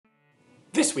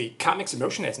This week, Comics in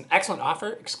Motion has an excellent offer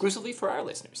exclusively for our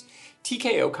listeners.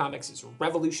 TKO Comics is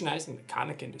revolutionizing the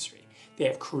comic industry. They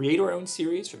have creator-owned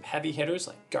series from heavy hitters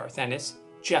like Garth Ennis,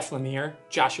 Jeff Lemire,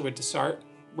 Joshua Dessart,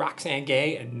 Roxane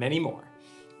Gay, and many more.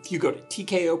 If you go to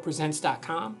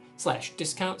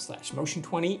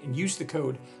tkopresents.com/discount/motion20 and use the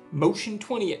code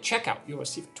motion20 at checkout, you'll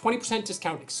receive a 20%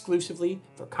 discount exclusively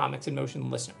for Comics in Motion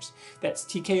listeners. That's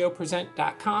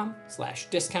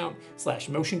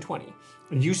tkopresent.com/discount/motion20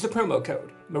 and use the promo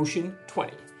code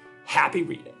motion20. Happy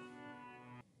reading.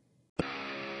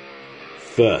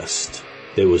 First,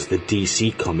 there was the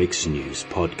DC Comics News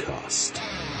podcast.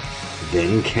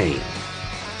 Then came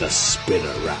the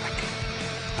Spinner Rack.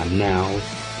 And now,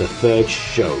 the third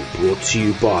show brought to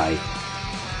you by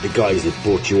the guys that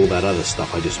brought you all that other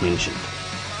stuff I just mentioned.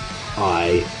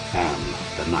 I Am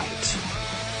the Night.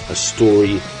 A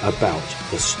story about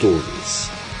the stories.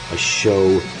 A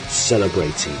show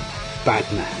celebrating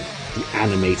Batman, the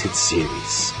animated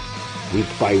series. Week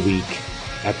by week,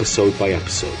 episode by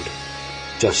episode.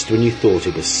 Just when you thought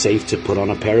it was safe to put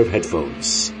on a pair of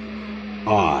headphones,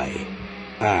 I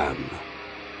am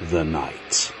the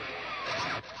Night.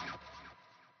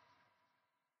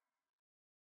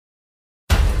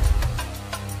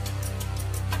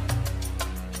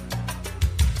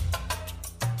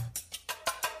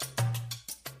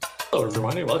 Hello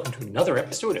everyone and welcome to another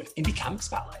episode of Indie Comic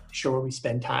Spotlight, the show where we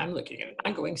spend time looking at an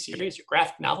ongoing series or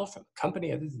graphic novel from a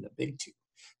company other than the big two.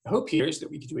 The hope here is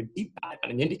that we can do a deep dive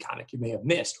on an indie comic you may have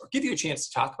missed or give you a chance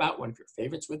to talk about one of your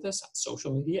favorites with us on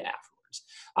social media afterwards.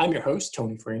 I'm your host,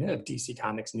 Tony Farina of DC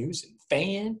Comics News and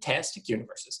Fantastic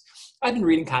Universes. I've been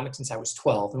reading comics since I was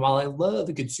 12, and while I love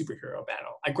a good superhero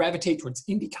battle, I gravitate towards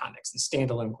indie comics and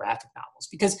standalone graphic novels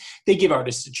because they give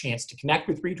artists a chance to connect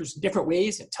with readers in different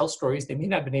ways and tell stories they may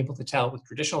not have been able to tell with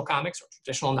traditional comics or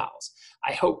traditional novels.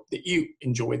 I hope that you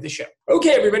enjoyed the show.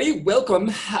 Okay, everybody,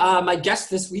 welcome. My guest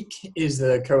this week is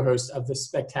the co-host of this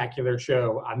spectacular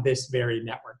show on this very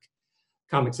network,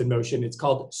 Comics in Motion. It's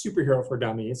called Superhero for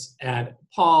Dummies. And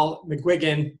Paul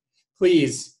McGuigan,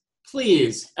 please,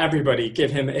 everybody,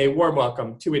 give him a warm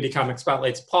welcome to Indie Comic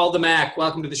Spotlight's Paul DeMac.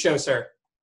 Welcome to the show, sir.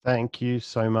 Thank you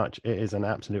so much. It is an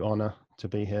absolute honor to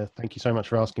be here. Thank you so much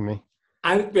for asking me.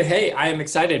 I am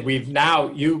excited. We've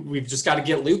just got to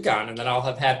get Luke on, and then I'll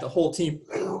have had the whole team.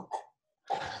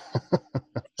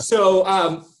 So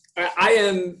I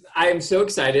am so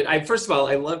excited. First of all,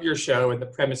 I love your show and the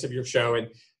premise of your show, and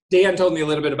Dan told me a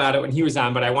little bit about it when he was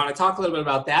on, but I want to talk a little bit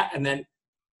about that, and then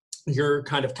your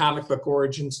kind of comic book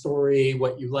origin story,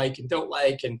 what you like and don't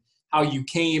like, and how you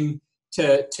came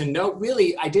to know.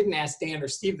 Really, I didn't ask Dan or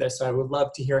Steve this, so I would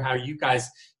love to hear how you guys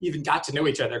even got to know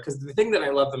each other, because the thing that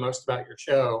I love the most about your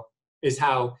show is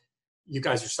how you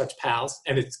guys are such pals,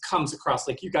 and it comes across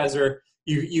like you guys are,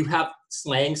 you have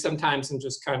slang sometimes and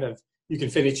just kind of, you can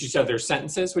finish each other's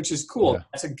sentences, which is cool. Yeah.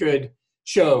 That's a good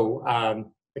show.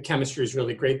 The chemistry is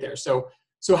really great there. So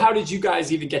how did you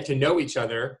guys even get to know each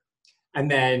other?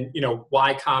 And then,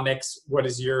 why comics? What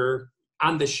is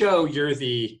on the show, you're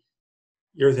the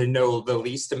know the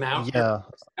least amount. Yeah,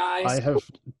 guys. I have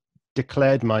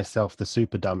declared myself the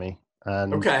super dummy.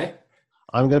 And okay.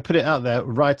 I'm going to put it out there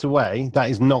right away. That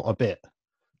is not a bit.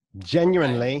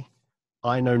 Genuinely, okay.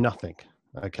 I know nothing.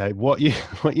 Okay. What you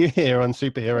hear on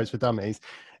Superheroes for Dummies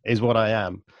is what I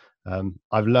am.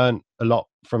 I've learned a lot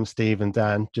from Steve and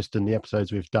Dan just in the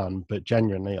episodes we've done, but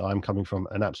genuinely I'm coming from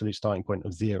an absolute starting point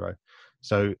of zero.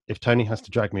 So if Tony has to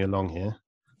drag me along here,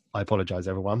 I apologize,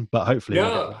 everyone, but hopefully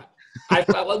no.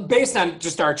 Based on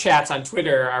just our chats on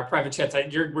Twitter, our private chats,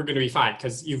 we're going to be fine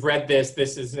because you've read this.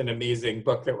 This is an amazing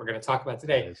book that we're going to talk about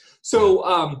today.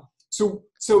 So, so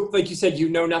like you said, you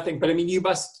know nothing, but I mean, you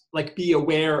must be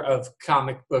aware of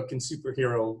comic book and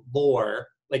superhero lore.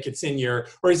 Like it's in your,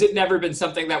 or has it never been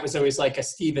something that was always like a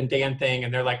Steve and Dan thing,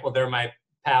 and they're like, well, they're my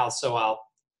pals, so I'll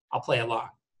play along.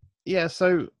 Yeah.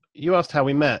 So you asked how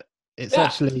we met. It's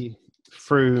actually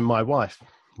through my wife,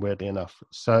 weirdly enough.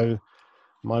 So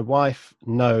my wife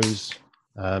knows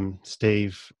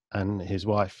Steve and his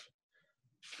wife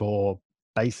for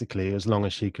basically as long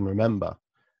as she can remember.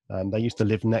 They used to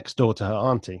live next door to her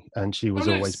auntie, and she was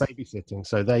always babysitting.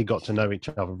 So they got to know each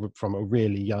other from a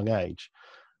really young age.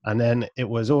 And then it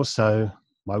was also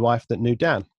my wife that knew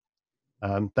Dan.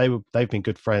 They've been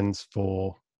good friends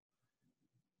for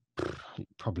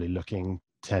probably looking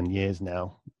 10 years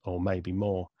now, or maybe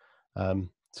more.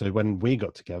 So when we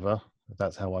got together,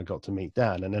 that's how I got to meet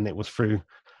Dan. And then it was through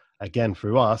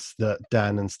us that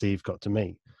Dan and Steve got to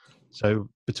meet. So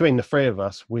between the three of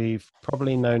us, we've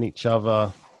probably known each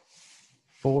other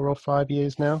 4 or 5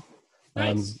 years now.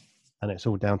 Nice. and it's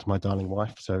all down to my darling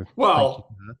wife. So thank you Well,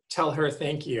 for tell her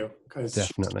thank you, because she's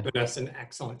Definitely. given us an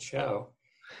excellent show.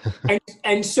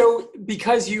 and so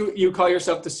because you call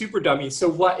yourself the super dummy, so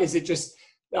what is it? Just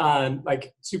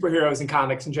like superheroes and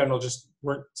comics in general just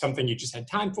weren't something you just had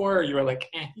time for, or you were like,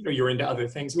 you were into other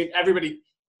things? I mean,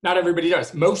 not everybody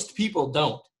does. Most people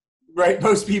don't, right?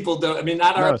 Most people don't. I mean,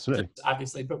 not No, our absolutely.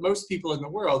 obviously, but most people in the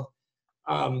world,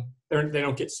 they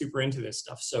don't get super into this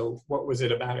stuff. So what was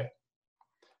it about it?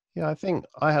 Yeah, I think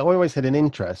I always had an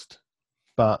interest,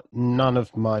 but none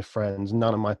of my friends,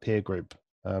 none of my peer group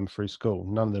through school,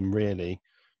 none of them really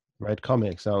read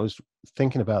comics. I was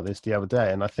thinking about this the other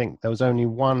day, and I think there was only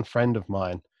one friend of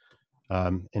mine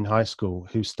in high school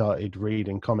who started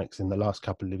reading comics in the last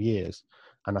couple of years.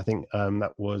 And I think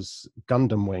that was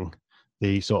Gundam Wing,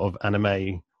 the sort of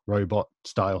anime robot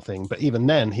style thing. But even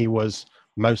then, he was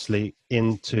mostly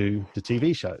into the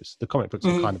TV shows. The comic books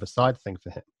were kind of a side thing for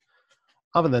him.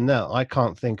 Other than that, I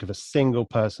can't think of a single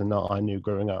person that I knew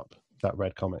growing up that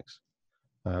read comics.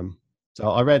 So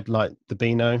I read like the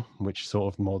Beano, which is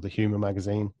sort of more the humor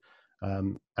magazine,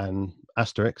 and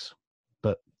Asterix,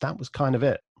 but that was kind of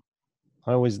it.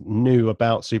 I always knew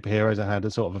about superheroes. I had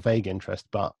a sort of a vague interest,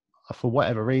 but for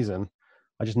whatever reason,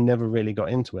 I just never really got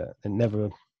into it. It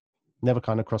never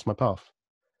kind of crossed my path.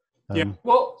 Yeah.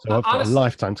 Well, so I've got a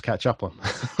lifetime to catch up on.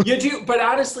 You do, but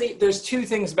honestly, there's two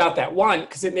things about that. One,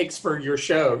 because it makes for your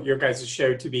guys'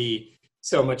 show, to be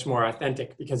so much more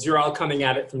authentic, because you're all coming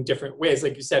at it from different ways.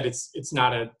 Like you said, it's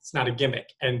not a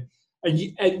gimmick, and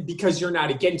because you're not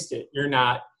against it, you're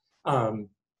not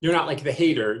like the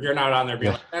hater. You're not on there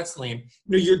being like, that's lame.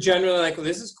 No, you're generally like, well,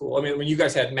 this is cool. I mean, when you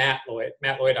guys had Matt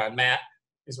Lloyd on, Matt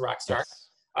is a rock star. Yes.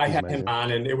 I had him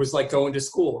on, and it was like going to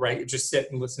school, right? You just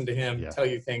sit and listen to him tell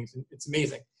you things, and it's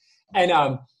amazing. And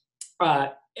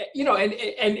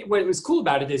and what was cool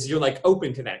about it is you're like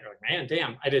open to that. You're like, man,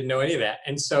 damn, I didn't know any of that.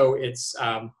 And so it's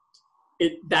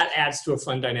that adds to a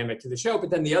fun dynamic to the show. But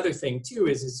then the other thing too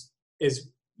is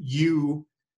you,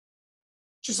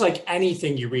 just like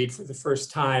anything you read for the first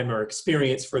time or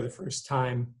experience for the first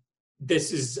time,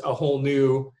 this is a whole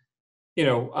new,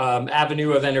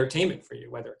 avenue of entertainment for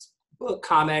you, whether it's book,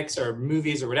 comics, or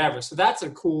movies or whatever. So that's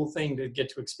a cool thing to get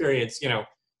to experience,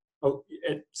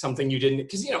 something you didn't,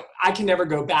 because, I can never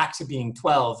go back to being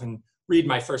 12 and read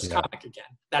my first comic again.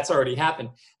 That's already happened.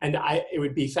 And it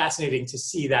would be fascinating to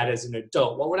see that as an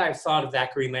adult. What would I have thought of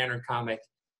that Green Lantern comic?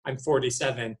 I'm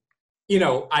 47. I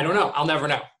don't know. I'll never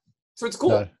know. So it's cool.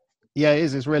 No. Yeah, it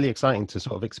is. It's really exciting to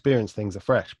sort of experience things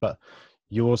afresh, but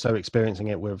you're also experiencing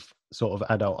it with sort of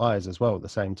adult eyes as well at the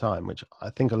same time, which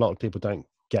I think a lot of people don't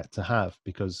get to have,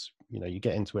 because you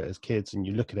get into it as kids and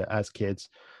you look at it as kids,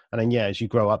 and then as you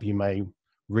grow up you may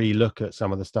re-look at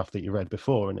some of the stuff that you read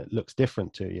before and it looks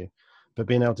different to you, but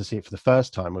being able to see it for the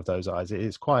first time with those eyes,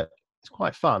 it's quite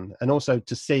fun. And also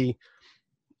to see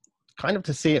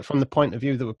it from the point of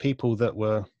view that were people that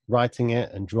were writing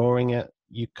it and drawing it,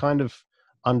 you kind of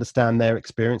understand their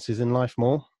experiences in life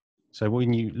more. So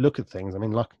when you look at things, I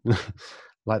mean, like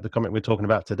the comic we're talking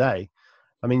about today,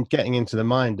 I mean, getting into the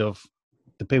mind of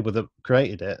the people that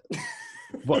created it,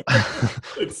 what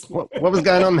was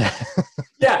going on there?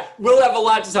 Yeah, we'll have a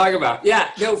lot to talk about. Yeah,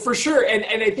 no, for sure. And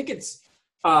I think it's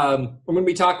when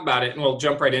we talk about it, and we'll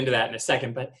jump right into that in a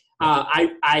second, but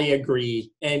I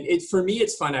agree. And for me,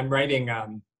 it's fun. I'm writing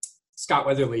Scott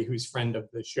Weatherly, who's friend of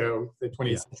the show, the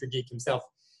 20th Century Geek himself.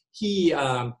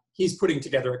 He's putting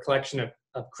together a collection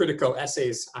of critical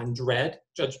essays on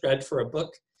Judge Dredd, for a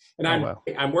book. And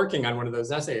I'm working on one of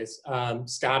those essays.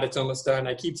 Scott, it's almost done.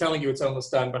 I keep telling you it's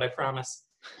almost done, but I promise.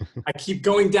 I keep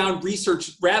going down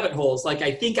research rabbit holes. Like,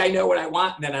 I think I know what I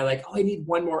want. And then I need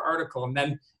one more article. And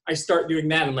then I start doing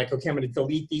that. I'm like, okay, I'm going to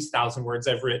delete these 1,000 words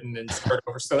I've written and start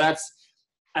over. So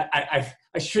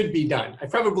I should be done. I've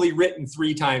probably written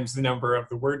 3 times the number of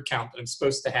the word count that I'm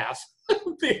supposed to have.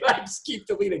 I just keep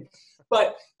deleting.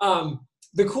 But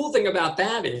the cool thing about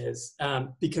that is,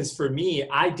 because for me,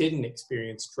 I didn't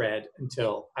experience Dredd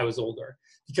until I was older,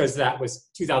 because that was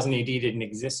 2000 AD didn't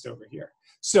exist over here.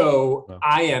 So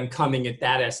I am coming at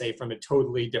that essay from a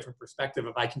totally different perspective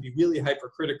of I can be really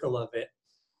hypercritical of it.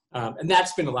 And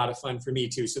that's been a lot of fun for me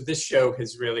too. So this show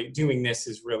has really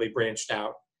branched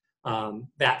out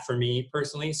that for me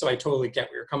personally. So I totally get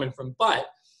where you're coming from, but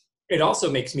it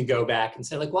also makes me go back and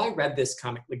say, like, well, I read this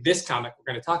comic, like this comic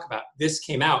we're going to talk about. This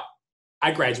came out.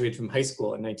 I graduated from high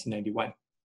school in 1991.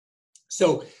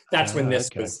 So that's when this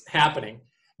was happening.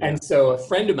 Yeah. And so a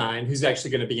friend of mine who's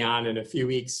actually going to be on in a few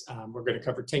weeks, we're going to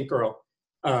cover Tank Girl.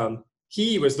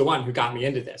 He was the one who got me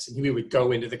into this. And he would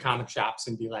go into the comic shops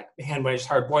and be like, man, where's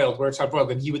Hard Boiled? Where's Hard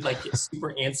Boiled? And he would like get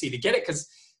super antsy to get it because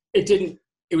it didn't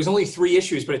it was only 3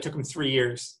 issues, but it took him 3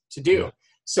 years to do. Yeah.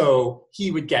 So he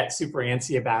would get super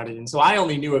antsy about it. And so I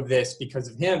only knew of this because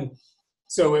of him.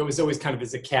 So it was always kind of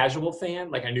as a casual fan,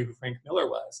 like I knew who Frank Miller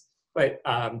was, but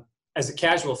as a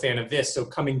casual fan of this, so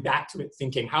coming back to it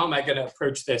thinking, how am I going to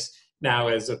approach this now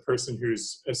as a person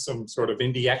who's some sort of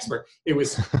indie expert? It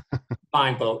was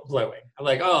mind blowing. I'm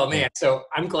like, oh man. So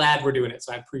I'm glad we're doing it.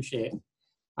 So I appreciate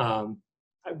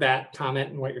that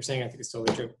comment and what you're saying. I think it's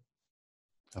totally true.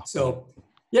 So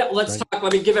yeah, let's talk.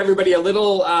 Let me give everybody a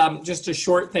little, just a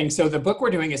short thing. So the book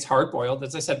we're doing is Hard Boiled,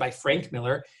 as I said, by Frank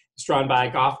Miller. It's drawn by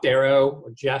Geoff Darrow,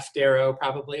 or Jeff Darrow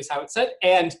probably is how it's said.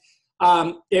 And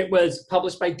it was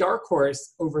published by Dark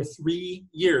Horse over 3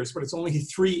 years, but it's only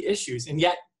 3 issues. And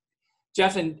yet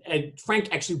Jeff and Frank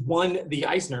actually won the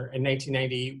Eisner in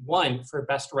 1991 for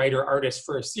Best Writer Artist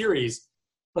for a series,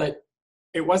 but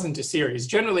it wasn't a series.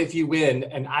 Generally, if you win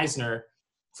an Eisner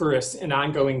for an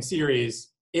ongoing series,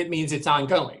 it means it's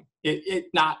ongoing. It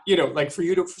not, you know, like for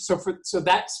you to, so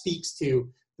that speaks to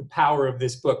the power of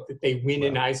this book, that they win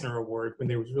an Eisner Award when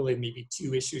there was really maybe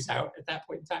 2 issues out at that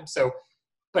point in time. So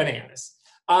bananas.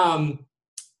 And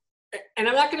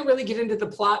I'm not going to really get into the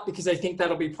plot because I think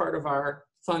that'll be part of our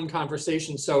fun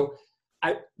conversation. So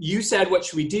you said, what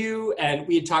should we do? And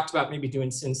we had talked about maybe doing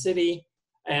Sin City.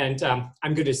 And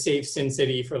I'm going to save Sin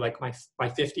City for like my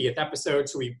 50th episode.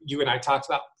 So you and I talked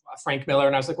about Frank Miller,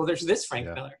 and I was like, well, there's this Frank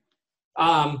Miller.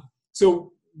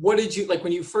 So what did you, like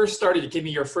when you first started, give me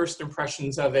your first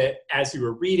impressions of it as you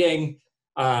were reading.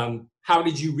 How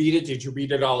did you read it? Did you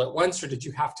read it all at once, or did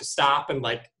you have to stop and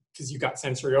like, because you got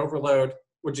sensory overload?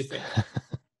 What'd you think?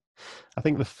 I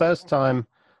think the first time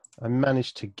I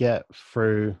managed to get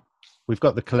through, we've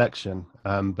got the collection,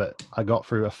 but I got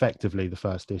through effectively the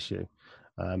first issue.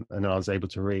 And I was able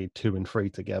to read 2 and 3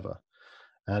 together.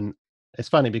 And it's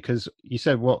funny because you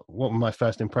said, what were my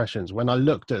first impressions? When I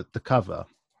looked at the cover,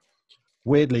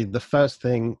 weirdly, the first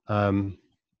thing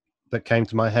that came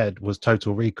to my head was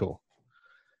Total Recall.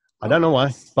 I don't know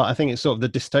why, but I think it's sort of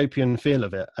the dystopian feel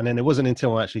of it. And then it wasn't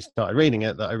until I actually started reading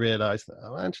it that I realized,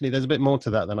 oh, actually, there's a bit more to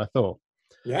that than I thought.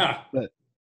 Yeah. But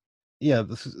yeah,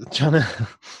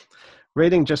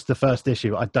 reading just the first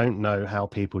issue, I don't know how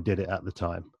people did it at the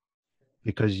time,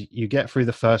 because you get through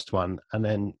the first one and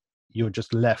then you're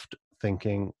just left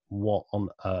thinking, what on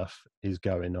earth is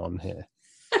going on here?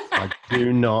 I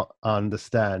do not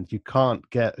understand. You can't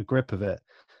get a grip of it.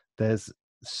 There's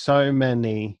so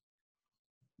many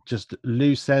just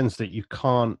loose ends that you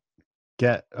can't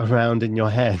get around in your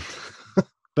head.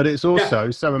 But it's also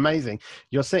so amazing.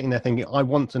 You're sitting there thinking, I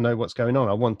want to know what's going on.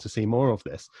 I want to see more of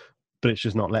this, but it's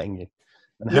just not letting you.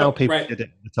 And how people did it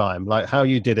at the time, like how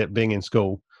you did it being in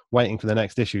school, waiting for the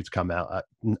next issue to come out.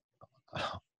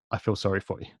 I feel sorry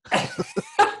for you.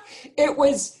 It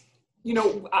was, you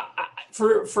know,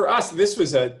 for us, this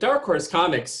was a Dark Horse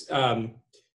Comics.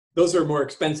 Those are more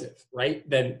expensive, right,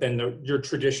 than your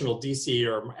traditional DC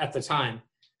or at the time.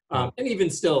 And even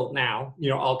still now, you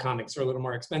know, all comics are a little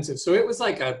more expensive. So it was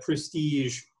like a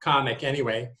prestige comic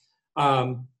anyway.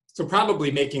 So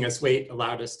probably making us wait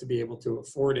allowed us to be able to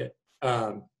afford it.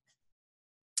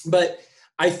 But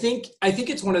I think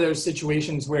it's one of those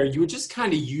situations where you were just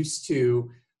kind of used to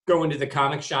going to the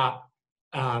comic shop,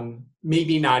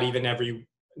 maybe not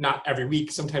every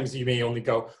week. Sometimes you may only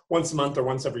go once a month or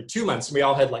once every 2 months. And we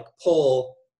all had like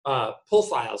pull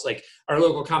files, like our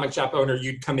local comic shop owner,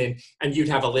 you'd come in and you'd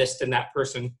have a list and that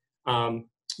person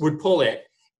would pull it.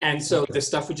 And so the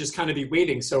stuff would just kind of be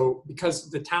waiting. So because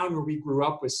the town where we grew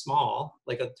up was small,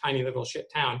 like a tiny little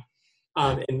shit town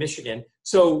in Michigan,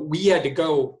 so we had to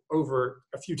go over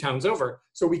a few towns over.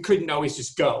 So we couldn't always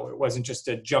just go. It wasn't just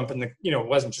a jump in the, you know, it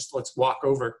wasn't just let's walk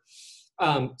over.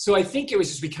 So I think it was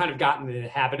just we kind of got in the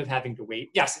habit of having to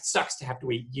wait. Yes, it sucks to have to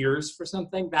wait years for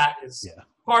something. That is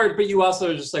hard, but you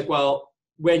also are just like, well,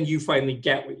 when you finally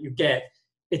get what you get,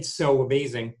 it's so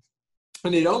amazing.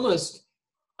 And it almost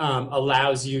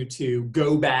allows you to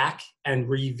go back and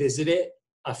revisit it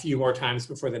a few more times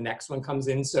before the next one comes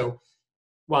in. So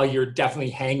while you're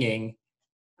definitely hanging,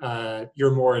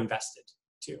 you're more invested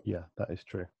too. Yeah, that is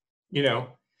true. You know?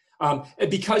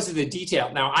 Because of the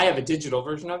detail. Now, I have a digital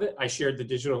version of it. I shared the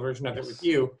digital version of it with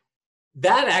you.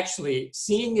 That actually,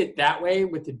 seeing it that way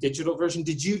with the digital version,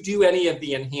 did you do any of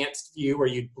the enhanced view where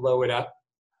you'd blow it up?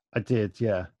 I did,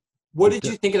 yeah. What did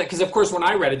you think of that? Because, of course, when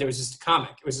I read it, it was just a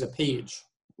comic. It was a page.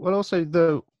 Well,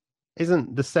 also,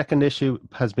 isn't the second issue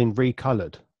has been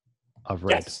recolored, I've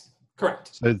read. Yes,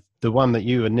 correct. So the one that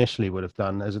you initially would have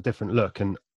done has a different look.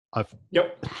 And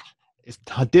Yep. It's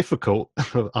difficult,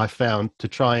 I found, to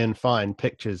try and find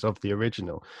pictures of the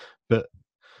original. But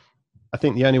I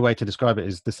think the only way to describe it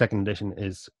is the second edition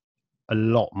is a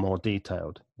lot more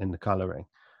detailed in the coloring.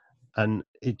 And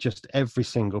it just, every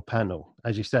single panel,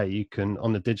 as you say, you can,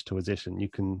 on the digital edition,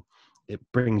 it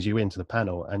brings you into the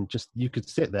panel, and just, you could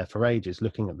sit there for ages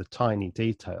looking at the tiny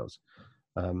details.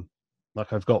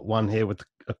 Like I've got one here with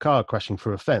a car crashing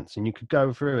through a fence, and you could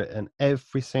go through it, and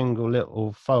every single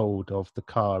little fold of the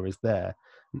car is there,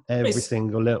 and every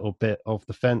single little bit of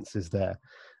the fence is there,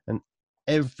 and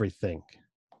everything.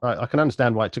 I can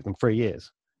understand why it took them 3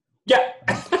 years. Yeah.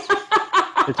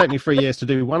 It took me 3 years to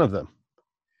do one of them.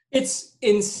 It's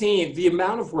insane the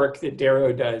amount of work that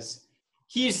Darrow does.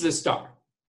 He's the star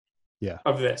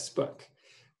of this book.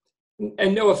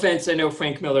 And no offense, I know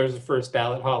Frank Miller is the first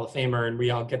ballot Hall of Famer, and we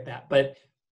all get that. But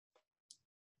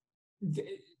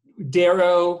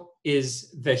Darrow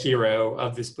is the hero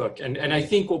of this book. And I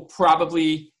think we'll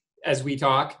probably, as we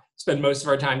talk, spend most of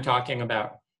our time talking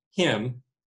about him.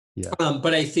 Yeah.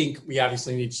 But I think we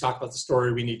obviously need to talk about the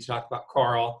story. We need to talk about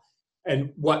Carl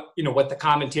and what the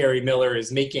commentary Miller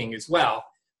is making as well.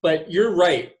 But you're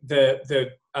right. The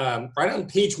right on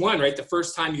page 1, right, the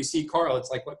first time you see Carl,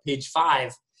 it's like page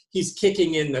 5. He's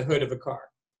kicking in the hood of a car.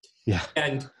 Yeah.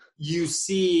 And you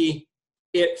see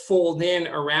it fold in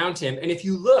around him. And if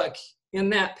you look in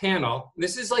that panel,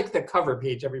 this is like the cover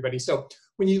page, everybody. So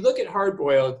when you look at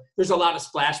Hardboiled, there's a lot of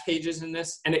splash pages in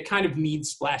this, and it kind of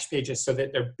needs splash pages so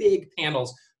that they're big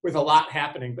panels with a lot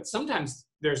happening. But sometimes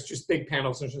there's just big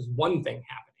panels, there's just one thing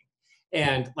happening.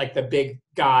 And like the big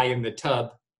guy in the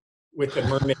tub with the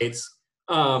mermaids,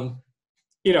 and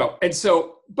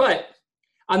so, but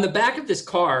on the back of this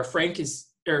car, Carl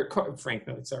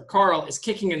is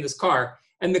kicking in this car.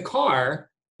 And the car,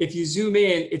 if you zoom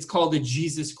in, it's called a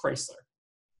Jesus Chrysler.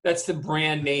 That's the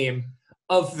brand name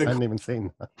of the car. I hadn't even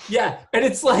seen that. Yeah. And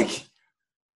it's like,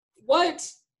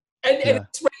 what? And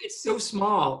it's so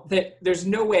small that there's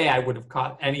no way I would have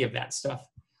caught any of that stuff.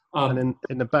 And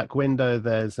in the back window,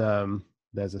 there's a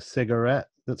cigarette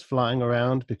that's flying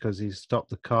around because he's stopped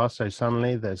the car so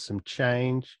suddenly. There's some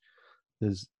change.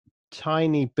 There's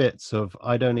tiny bits of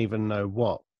I don't even know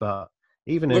what, but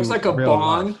even looks in like a real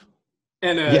bong life,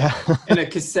 and a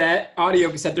cassette, audio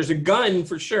cassette. There's a gun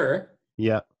for sure.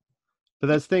 Yeah, but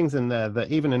there's things in there that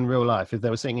even in real life, if they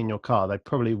were sitting in your car, they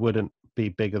probably wouldn't be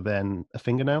bigger than a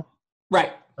fingernail.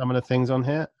 Right. Some of the things on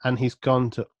here, and he's gone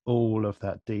to all of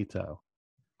that detail.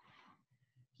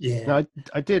 Yeah. Now,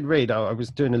 I did read. I was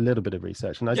doing a little bit of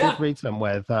research, and I did read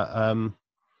somewhere that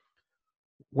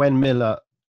when Miller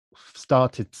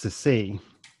started to see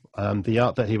the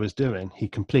art that he was doing, he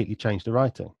completely changed the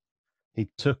writing. He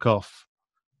took off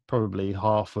probably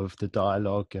half of the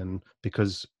dialogue, and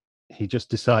because he just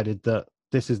decided that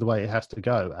this is the way it has to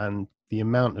go, and the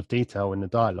amount of detail in the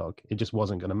dialogue, it just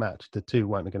wasn't going to match. The two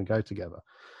weren't going to go together.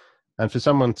 And for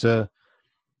someone to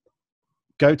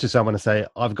go to someone and say,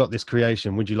 I've got this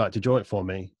creation, would you like to draw it for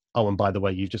me? Oh, and by the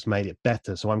way, you just made it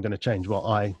better, so I'm going to change what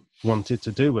I wanted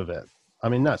to do with it. I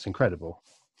mean, that's incredible.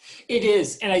 It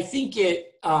is. And I think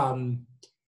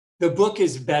the book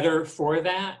is better for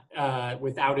that,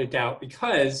 without a doubt,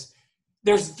 because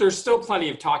there's still plenty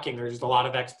of talking. There's a lot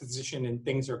of exposition and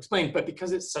things are explained, but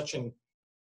because it's such an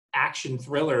action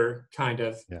thriller kind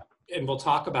of, and we'll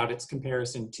talk about its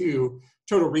comparison to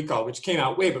Total Recall, which came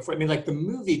out way before. I mean, like the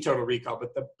movie Total Recall,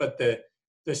 but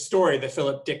the story, the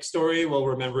Philip Dick story, we'll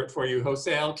remember it for you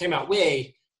wholesale, came out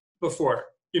way before,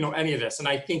 any of this. And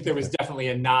I think there was definitely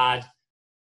a nod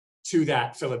to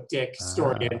that Philip Dick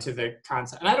story and to the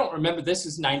concept. And I don't remember, this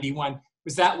is 91.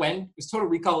 Was that when? Was Total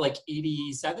Recall like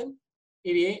 87,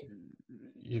 88?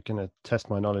 You can test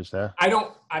my knowledge there.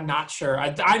 I'm not sure.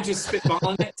 I'm just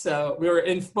spitballing it. So we were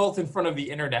both in front of the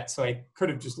internet, so I could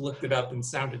have just looked it up and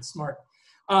sounded smart.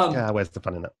 Where's the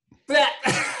fun in it?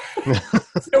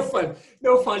 It's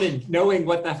no fun in knowing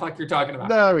what the fuck you're talking about.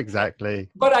 No, exactly.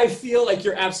 But I feel like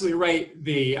you're absolutely right.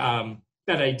 The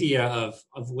that idea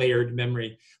of layered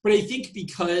memory. But I think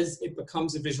because it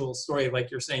becomes a visual story,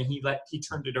 like you're saying, he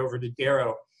turned it over to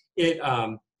Darrow. It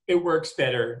works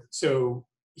better. So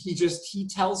he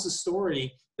tells a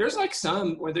story. There's like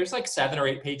there's like 7 or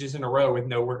 8 pages in a row with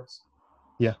no words.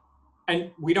 Yeah.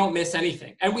 And we don't miss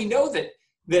anything. And we know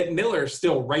that Miller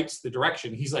still writes the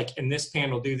direction. He's like, in this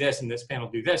panel do this, in this panel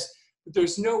do this. But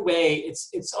there's no way,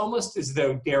 it's almost as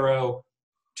though Darrow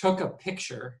took a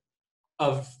picture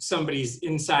of somebody's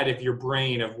inside of your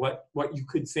brain of what you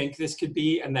could think this could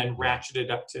be, and then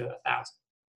ratcheted up to 1,000.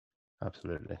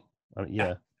 Absolutely.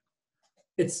 Yeah.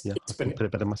 It's bananas. Put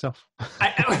it better myself.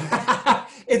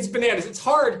 It's bananas. It's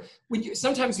hard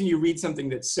sometimes when you read something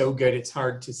that's so good, it's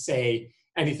hard to say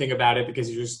anything about it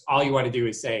because all you want to do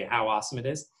is say how awesome it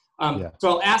is. So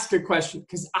I'll ask a question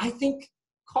because I think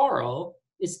Carl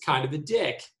is kind of a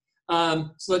dick.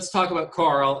 So let's talk about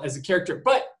Carl as a character.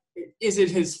 But is it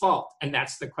his fault? And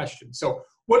that's the question. So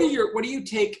what do you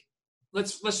take?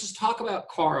 Let's just talk about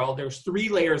Carl. There's 3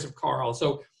 layers of Carl.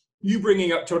 So you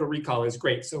bringing up Total Recall is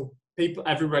great. So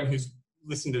everyone who's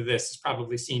listened to this has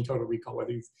probably seen Total Recall,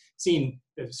 whether you've seen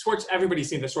everybody's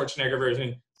seen the Schwarzenegger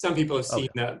version. Some people have seen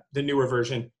the newer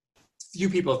version. Few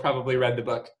people have probably read the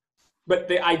book, but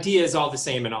the idea is all the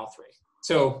same in all 3.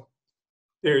 So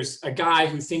there's a guy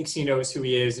who thinks he knows who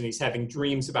he is and he's having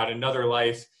dreams about another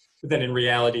life, but then in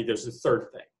reality, there's a third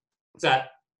thing.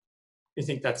 You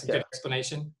think that's a good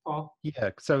explanation, Paul?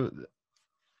 Yeah. So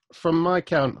from my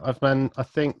count, I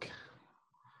think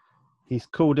he's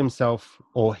called himself,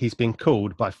 or he's been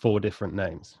called by 4 different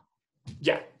names.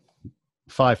 Yeah.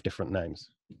 5 different names.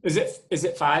 Is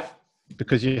it 5?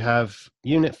 Because you have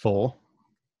Unit 4,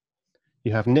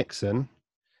 you have Nixon,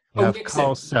 you have Nixon.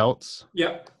 Carl Seltz.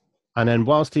 Yep. And then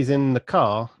whilst he's in the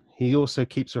car, he also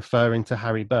keeps referring to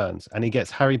Harry Burns, and he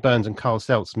gets Harry Burns and Carl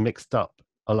Seltz mixed up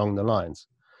along the lines.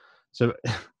 So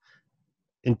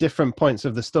in different points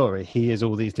of the story, he is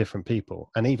all these different people.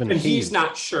 And he's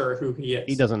not sure who he is.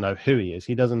 He doesn't know who he is.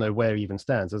 He doesn't know where he even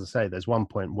stands. As I say, there's one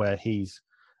point where he's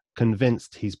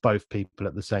convinced he's both people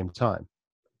at the same time.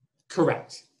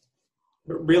 Correct.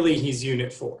 But really, he's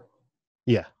Unit 4.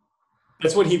 Yeah.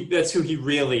 That's who he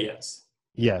really is.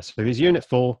 Yeah, so he's Unit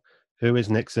 4, who is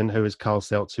Nixon, who is Carl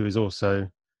Seltz, who is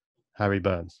also Harry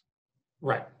Burns.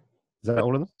 Right. Is that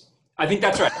all of them? I think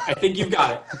that's right. I think you've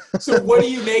got it. So what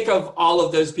do you make of all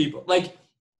of those people? Like,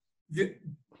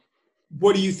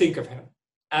 what do you think of him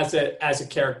as a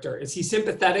character? Is he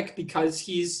sympathetic because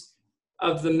he's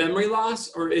of the memory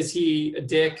loss, or is he a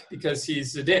dick because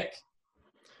he's a dick?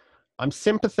 I'm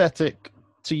sympathetic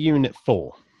to Unit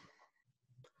 4.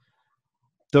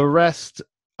 The rest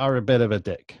are a bit of a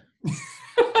dick.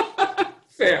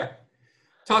 Fair.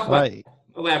 Talk about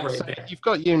elaborate. So you've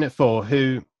got Unit 4,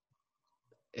 who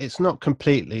it's not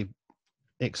completely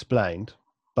explained,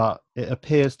 but it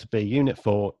appears to be Unit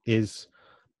 4 is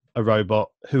a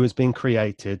robot who has been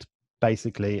created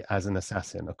basically as an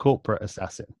assassin, a corporate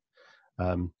assassin.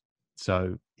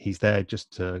 So he's there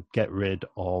just to get rid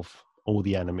of all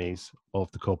the enemies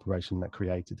of the corporation that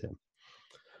created him.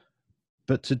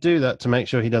 But to do that, to make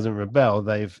sure he doesn't rebel,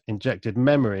 they've injected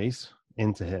memories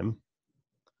into him.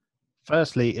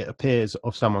 Firstly, it appears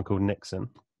of someone called Nixon,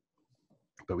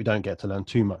 but we don't get to learn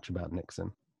too much about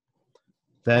Nixon.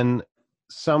 Then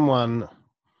someone,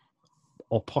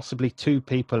 or possibly 2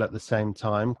 people at the same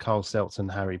time, Carl Seltz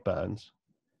and Harry Burns.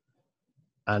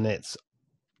 And it's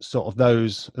sort of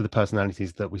those are the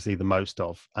personalities that we see the most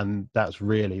of, and that's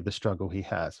really the struggle he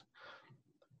has.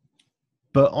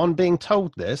 But on being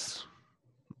told this,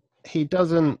 he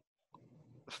doesn't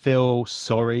feel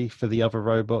sorry for the other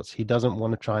robots. He doesn't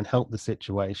want to try and help the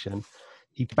situation.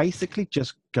 He basically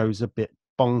just goes a bit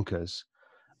bonkers.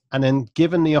 And then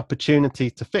given the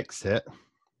opportunity to fix it,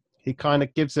 he kind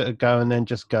of gives it a go and then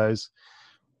just goes,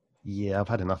 yeah, I've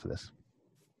had enough of this.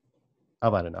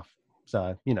 I've had enough.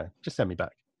 So, just send me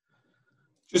back.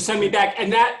 Just send me back.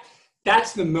 And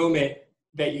that's the moment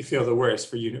that you feel the worst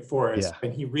for Unit 4 is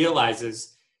when he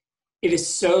realizes it is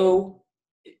so,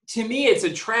 to me, it's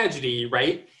a tragedy,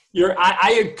 right?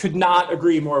 I could not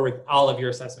agree more with all of your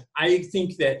assessment. I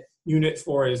think that Unit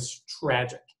 4 is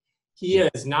tragic. He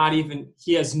has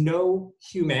no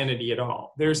humanity at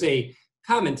all. There's a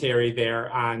commentary there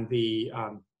on the,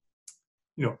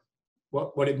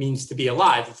 what it means to be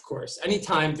alive, of course.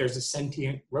 Anytime there's a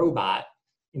sentient robot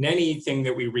in anything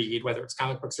that we read, whether it's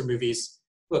comic books or movies,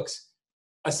 books,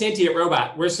 a sentient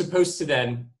robot, we're supposed to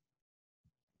then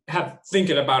have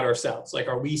thinking about ourselves. Like,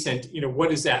 are we sentient?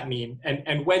 What does that mean?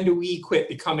 And when do we quit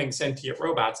becoming sentient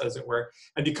robots, as it were,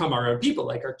 and become our own people?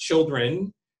 Like our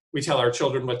children, we tell our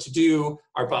children what to do.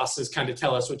 Our bosses kind of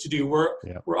tell us what to do.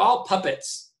 We're all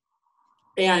puppets.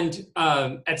 And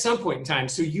at some point in time,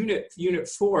 so Unit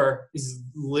 4 is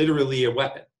literally a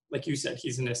weapon. Like you said,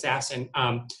 he's an assassin.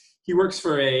 He works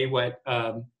for an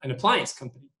appliance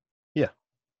company. Yeah,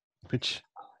 which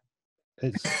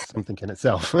is something in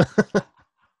itself.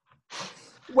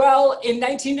 Well, in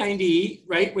 1990,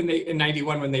 right, in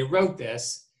 91, when they wrote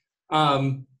this,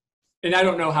 and I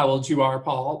don't know how old you are,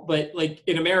 Paul, but like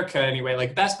in America anyway,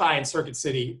 like Best Buy and Circuit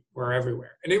City were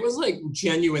everywhere. And it was like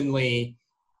genuinely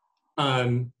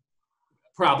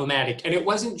problematic. And it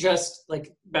wasn't just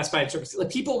like Best Buy and Circuit City.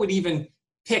 Like people would even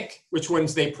pick which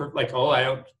ones they,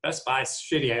 Best Buy's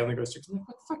shitty, I only go to Circuit City. Like,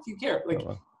 what the fuck do you care? Like,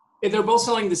 if they're both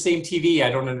selling the same TV,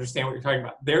 I don't understand what you're talking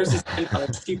about. Theirs is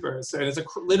 $10 cheaper, so it's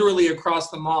literally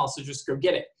across the mall, so just go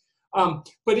get it.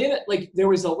 But in it, like, there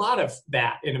was a lot of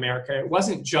that in America. It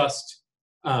wasn't just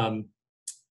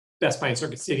Best Buy in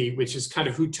Circuit City, which is kind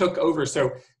of who took over.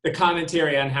 So the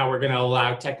commentary on how we're going to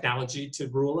allow technology to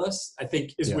rule us, I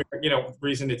think, is where, the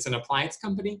reason it's an appliance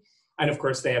company. And of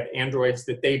course, they have androids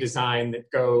that they design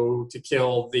that go to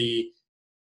kill the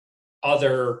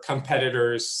other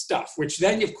competitors' stuff, which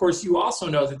then, of course, you also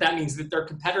know that means that their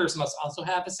competitors must also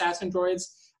have assassin droids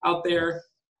out there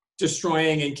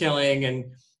destroying and killing. And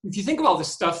if you think of all the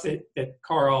stuff that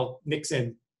Carl,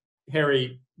 Nixon,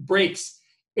 Harry breaks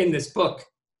in this book,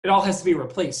 it all has to be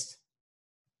replaced.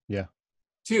 Yeah.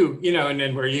 Too, and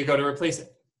then where you go to replace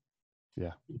it.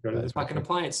 Yeah. You go to the fucking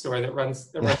appliance store that runs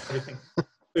everything.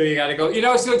 So you got to go,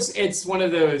 so it's one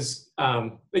of those,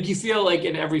 like you feel like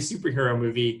in every superhero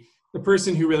movie, the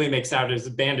person who really makes out as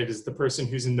a bandit is the person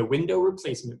who's in the window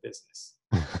replacement business.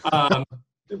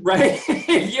 Right?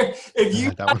 if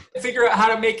you figure out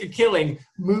how to make a killing,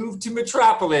 move to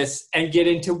Metropolis and get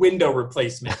into window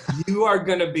replacement, you are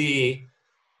going to be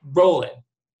rolling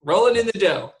in the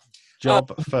dough.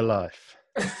 Job for life.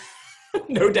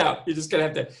 No doubt. You're just going to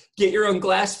have to get your own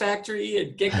glass factory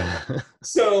and get going.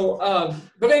 So,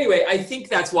 but anyway, I think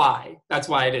that's why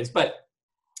it is. But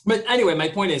anyway, my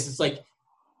point is, it's like,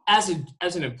 as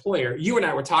an employer, you and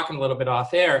I were talking a little bit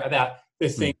off air about the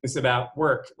things about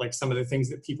work, like some of the things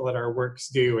that people at our works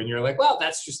do. And you're like, well,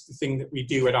 that's just the thing that we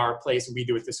do at our place, and we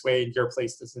do it this way, and your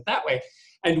place does it that way.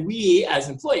 And we, as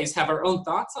employees, have our own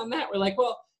thoughts on that. We're like,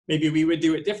 well, maybe we would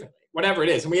do it differently, whatever it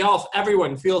is. And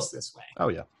everyone feels this way. Oh,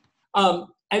 yeah.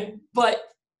 But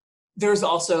there's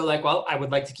also like, well, I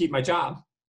would like to keep my job.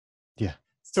 Yeah.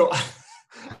 So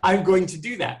I'm going to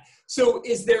do that. So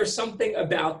is there something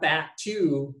about that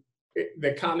too,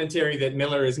 the commentary that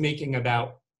Miller is making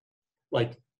about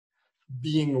like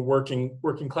being a working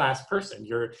class person?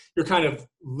 You're kind of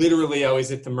literally always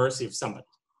at the mercy of somebody.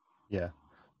 Yeah.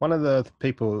 One of the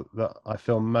people that I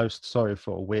feel most sorry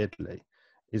for, weirdly,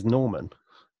 is Norman.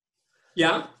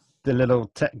 Yeah? The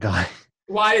little tech guy.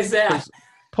 Why is that?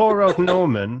 Poor old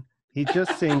Norman, he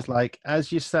just seems like,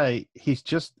 as you say,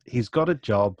 he's got a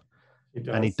job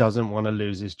and he doesn't want to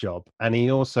lose his job. And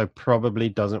he also probably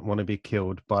doesn't want to be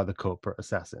killed by the corporate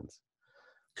assassins.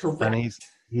 Correct. And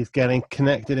he's getting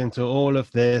connected into all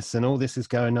of this, and all this is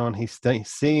going on. He's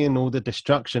seeing all the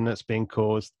destruction that's being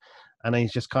caused. And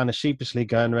he's just kind of sheepishly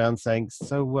going around saying,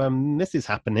 so this is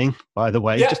happening, by the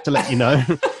way, just to let you know.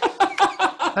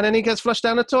 And then he gets flushed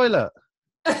down the toilet.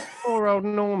 Poor old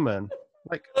Norman.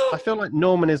 Like, I feel like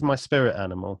Norman is my spirit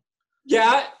animal.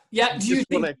 Yeah. Do you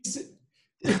think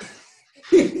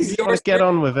just get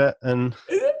on with it? And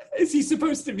is he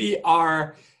supposed to be all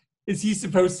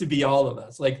of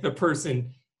us? Like the person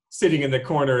sitting in the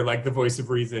corner, like the voice of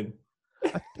reason?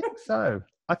 I think so.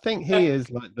 I think he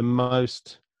is like the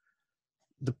most...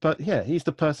 he's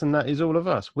the person that is all of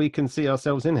us. We can see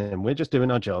ourselves in him. We're just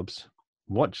doing our jobs,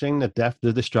 watching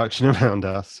the destruction around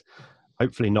us.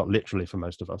 Hopefully not literally for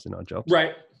most of us in our jobs.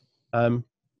 Right. And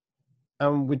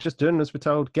we're just doing as we're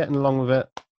told, getting along with it.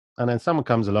 And then someone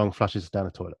comes along, flushes us down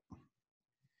the toilet.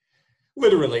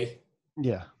 Literally.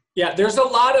 Yeah. Yeah, there's a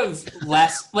lot of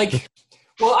less, like,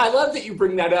 well, I love that you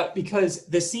bring that up, because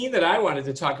the scene that I wanted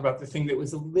to talk about, the thing that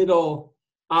was a little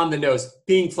on the nose,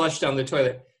 being flushed down the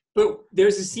toilet. But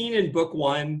there's a scene in book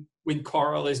 1 when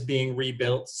Carl is being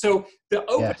rebuilt. So the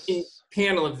opening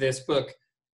panel of this book,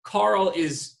 Carl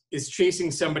is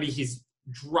chasing somebody. He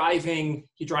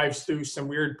drives through some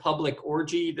weird public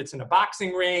orgy that's in a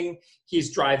boxing ring.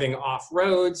 He's driving off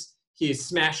roads. He's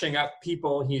smashing up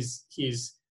people. He's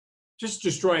just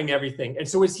destroying everything. And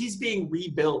so as he's being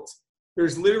rebuilt,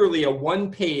 there's literally a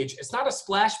 1-page, it's not a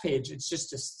splash page, it's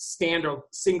just a standard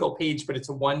single page, but it's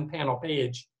a 1-panel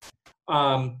page,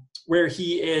 where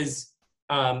he is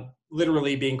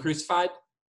literally being crucified.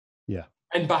 Yeah.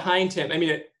 And behind him, I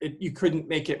mean, you couldn't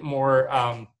make it more,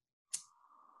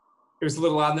 it was a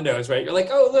little on the nose, right? You're like,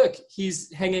 oh, look,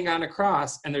 he's hanging on a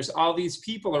cross, and there's all these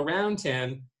people around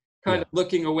him kind of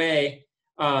looking away.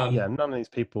 None of these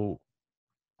people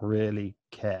really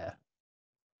care.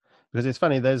 Because it's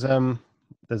funny, there's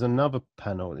another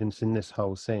panel in this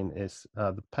whole scene. It's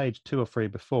the page 2 or 3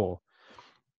 before,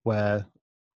 where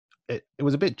it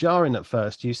was a bit jarring at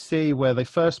first. You see where they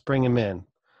first bring him in,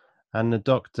 and the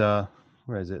doctor,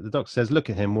 where is it? The doctor says, look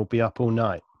at him, we'll be up all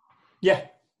night. Yeah.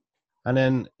 And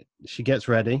then she gets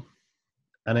ready,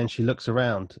 and then she looks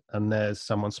around, and there's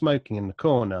someone smoking in the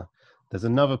corner. There's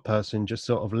another person just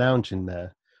sort of lounging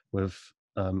there with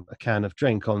a can of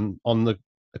drink on the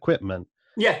equipment.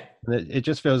 Yeah. And it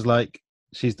just feels like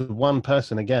she's the one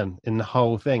person again in the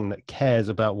whole thing that cares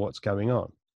about what's going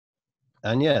on.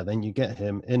 And then you get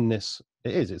him in this,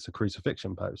 it's a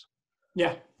crucifixion pose.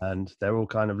 Yeah. And they're all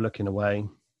kind of looking away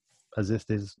as if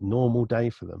this normal day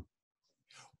for them.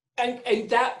 And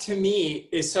that to me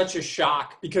is such a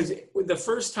shock because the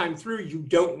first time through, you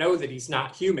don't know that he's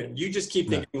not human. You just keep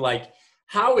thinking like,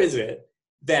 how is it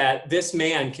that this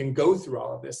man can go through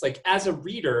all of this? Like as a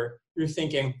reader, you're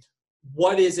thinking,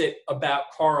 what is it about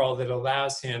Carl that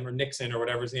allows him, or Nixon or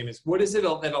whatever his name is, what is it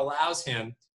that allows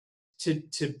him to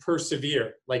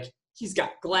persevere? Like he's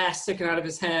got glass sticking out of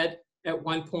his head at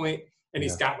one point, and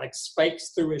he's got like spikes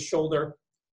through his shoulder,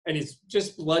 and he's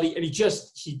just bloody,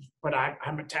 and but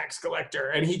I'm a tax collector,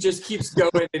 and he just keeps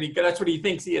going, and that's what he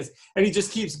thinks he is, and he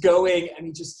just keeps going, and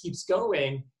he just keeps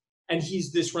going, and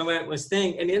he's this relentless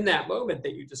thing. And in that moment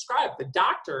that you described, the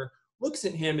doctor looks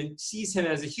at him and sees him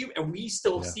as a human, and we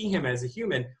still see him as a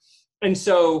human. And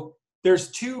so there's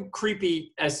two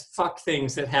creepy as fuck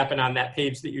things that happen on that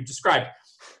page that you described.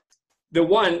 The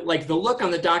one, like the look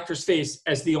on the doctor's face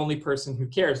as the only person who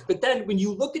cares. But then when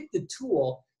you look at the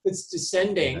tool that's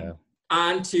descending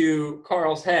onto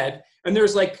Carl's head, and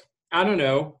there's like, I don't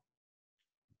know,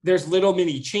 there's little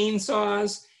mini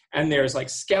chainsaws, and there's like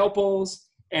scalpels,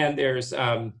 and there's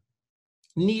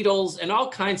needles, and all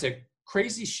kinds of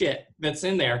crazy shit that's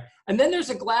in there. And then there's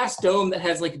a glass dome that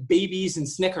has like babies and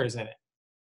Snickers in it.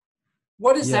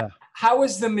 What is that? How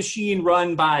is the machine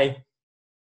run by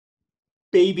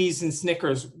babies and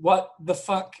Snickers? What the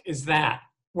fuck is that?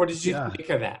 What did you think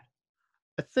of that?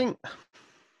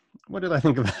 What did I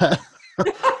think of that?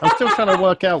 I'm still trying to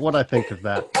work out what I think of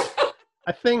that.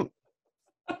 I think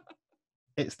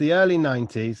it's the early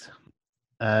 90s,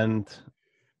 and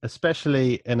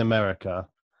especially in America.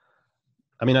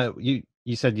 I mean,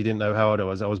 you said you didn't know how old I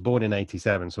was. I was born in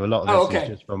 87, so a lot of this is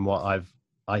just from what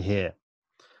I hear.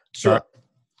 Sure. But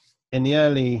in the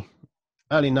early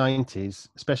 90s,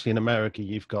 especially in America,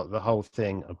 you've got the whole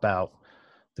thing about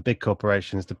the big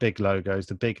corporations, the big logos,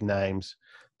 the big names,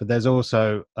 but there's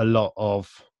also a lot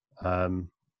of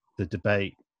the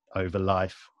debate over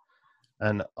life.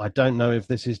 And I don't know if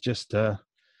this is just a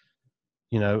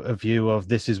view of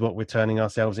this is what we're turning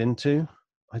ourselves into.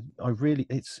 I really,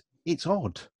 it's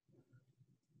odd.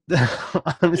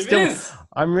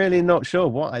 I'm really not sure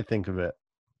what I think of it.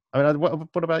 I mean,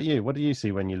 what about you? What do you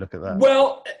see when you look at that?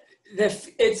 Well,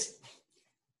 it's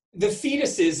the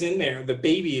fetuses in there, the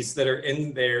babies that are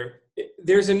in there.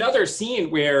 There's another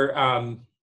scene where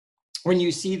when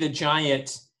you see the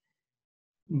giant,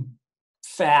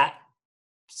 fat,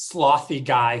 slothy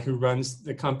guy who runs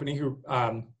the company,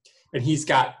 and he's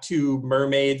got two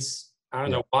mermaids, I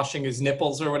don't know, washing his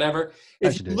nipples or whatever.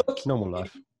 If you look, normal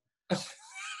life.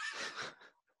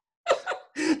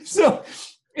 So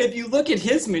if you look at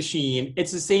his machine,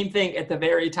 it's the same thing at the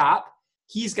very top.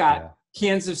 He's got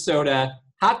cans of soda,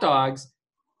 hot dogs,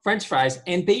 French fries,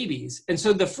 and babies. And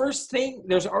so the first thing,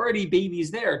 there's already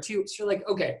babies there too. So you're like,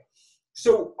 okay,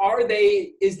 so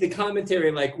is the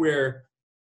commentary like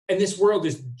and this world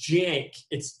is jank,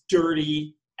 it's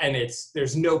dirty, and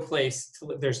there's no place to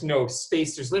live, there's no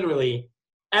space, there's literally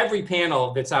every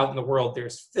panel that's out in the world,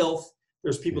 there's filth,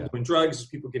 there's people doing drugs, there's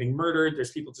people getting murdered,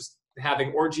 there's people just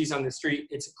having orgies on the street.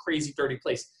 It's a crazy, dirty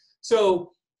place.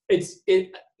 So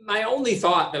my only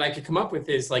thought that I could come up with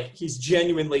is like, he's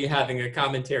genuinely having a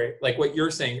commentary, like what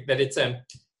you're saying, that it's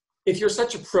if you're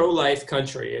such a pro-life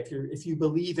country, if you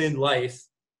believe in life,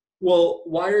 well,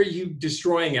 why are you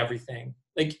destroying everything?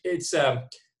 Like it's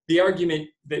the argument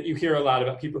that you hear a lot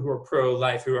about people who are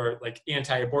pro-life, who are like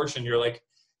anti-abortion. You're like,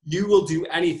 you will do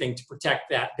anything to protect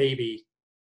that baby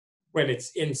when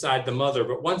it's inside the mother,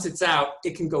 but once it's out,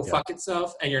 it can go fuck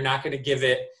itself, and you're not going to give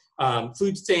it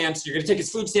food stamps. You're going to take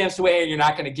its food stamps away, and you're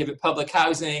not going to give it public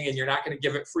housing, and you're not going to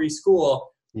give it free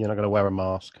school. You're not going to wear a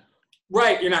mask.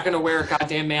 Right. You're not going to wear a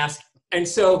goddamn mask. And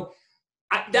so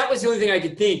that was the only thing I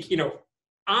could think.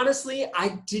 Honestly,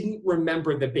 I didn't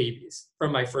remember the babies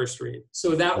from my first read.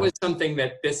 So that was something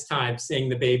that this time, seeing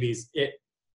the babies, it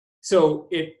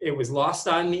was lost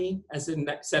on me as a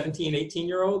 17,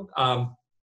 18-year-old.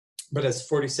 But as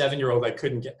a 47-year-old, I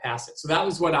couldn't get past it. So that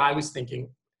was what I was thinking.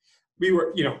 We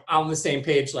were, on the same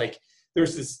page. Like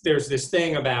there's this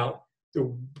thing about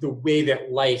the way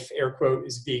that life, air quote,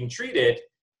 is being treated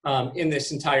in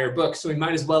this entire book. So we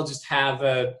might as well just have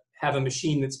a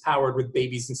machine that's powered with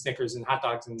babies and Snickers and hot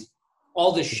dogs and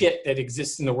all the shit that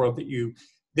exists in the world that you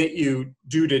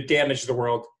do to damage the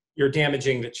world. You're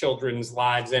damaging the children's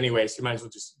lives anyway. So you might as well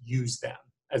just use them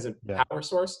as a power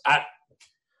source.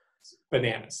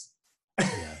 Bananas.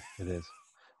 Yeah, it is.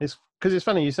 It's because it's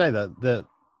funny you say that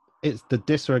it's the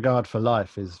disregard for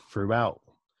life is throughout,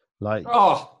 like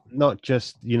not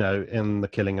just in the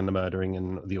killing and the murdering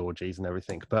and the orgies and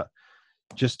everything, but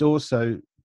just also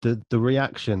the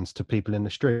reactions to people in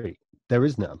the street. There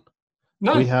is none.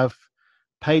 We have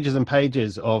pages and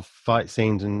pages of fight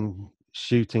scenes and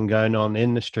shooting going on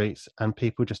in the streets and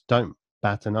people just don't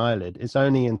bat an eyelid. It's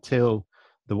only until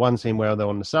the one scene where they're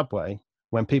on the subway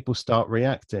when people start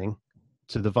reacting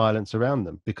to the violence around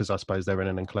them, because I suppose they're in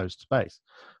an enclosed space.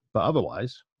 But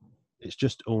otherwise, it's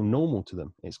just all normal to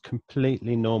them. It's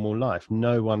completely normal life.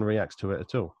 No one reacts to it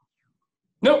at all.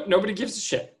 No, nobody gives a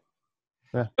shit.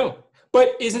 Yeah. No,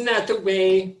 but isn't that the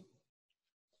way?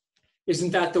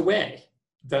 Isn't that the way,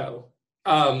 though?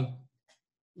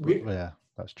 Yeah,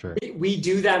 that's true. We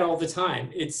do that all the time.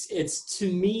 It's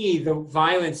to me, the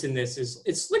violence in this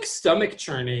it's like stomach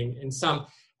churning in some,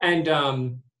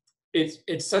 and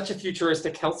it's such a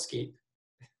futuristic hellscape.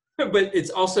 But it's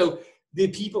also the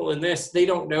people in this, they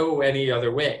don't know any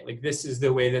other way. Like, this is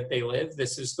the way that they live.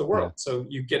 This is the world. Yeah. So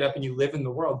you get up and you live in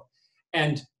the world,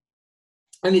 and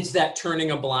it's that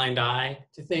turning a blind eye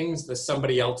to things. The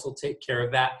somebody else will take care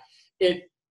of that.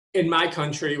 In my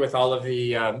country, with all of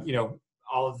the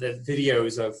all of the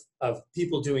videos of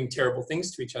people doing terrible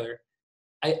things to each other,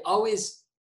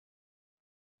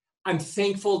 I'm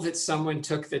thankful that someone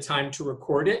took the time to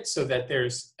record it so that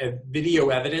there's a video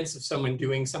evidence of someone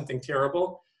doing something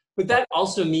terrible. But that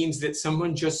also means that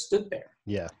someone just stood there.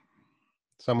 Yeah.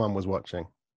 Someone was watching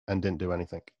and didn't do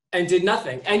anything. And did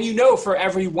nothing. And for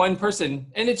every one person,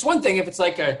 and it's one thing if it's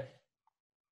like a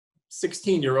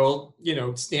 16-year-old,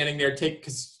 standing there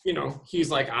because, he's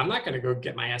like, I'm not going to go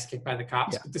get my ass kicked by the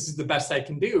cops, but this is the best I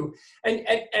can do.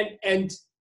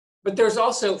 But there's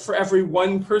also, for every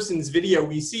one person's video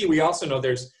we see, we also know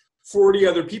there's 40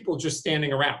 other people just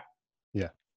standing around. Yeah.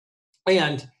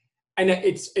 And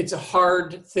it's a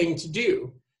hard thing to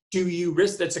do. Do you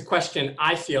risk? That's a question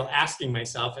I feel asking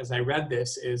myself as I read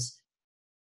this is,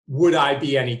 would I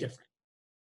be any different?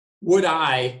 Would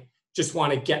I just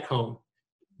want to get home?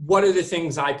 What are the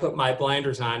things I put my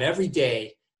blinders on every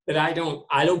day that I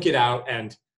don't get out?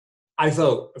 And I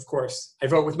vote, of course. I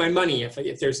vote with my money.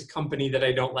 If there's a company that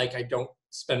I don't like, I don't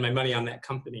spend my money on that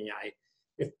company.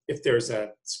 If there's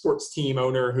a sports team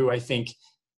owner who I think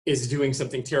is doing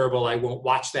something terrible, I won't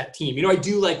watch that team. I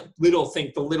do like the little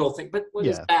thing, but what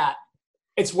is that?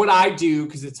 It's what I do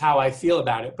because it's how I feel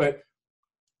about it. But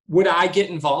would I get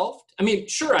involved? I mean,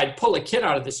 sure, I'd pull a kid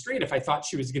out of the street if I thought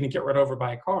she was going to get run over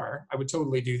by a car. I would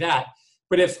totally do that.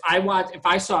 But if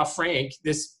I saw Frank,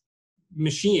 this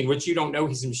machine, which you don't know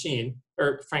he's a machine,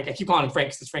 or Frank, I keep calling him Frank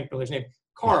because it's Frank Miller's name,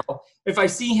 Carl, if I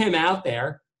see him out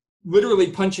there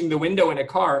literally punching the window in a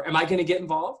car, am I going to get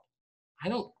involved? I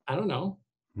don't know.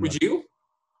 No. Would you?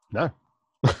 No.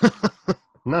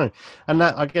 No. And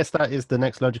I guess that is the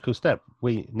next logical step.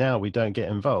 We don't get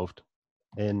involved.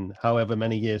 In however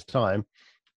many years' time,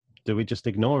 do we just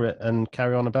ignore it and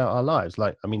carry on about our lives?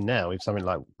 Now, if something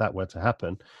like that were to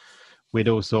happen, we'd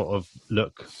all sort of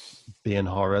look, be in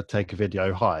horror, take a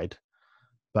video, hide.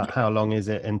 But how long is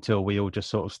it until we all just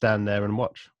sort of stand there and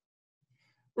watch?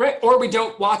 Right. Or we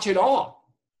don't watch at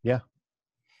all. Yeah.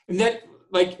 And that,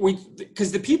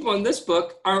 because the people in this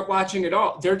book aren't watching at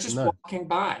all. They're just walking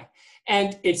by.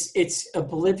 And it's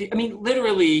oblivion. I mean,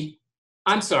 literally,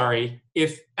 I'm sorry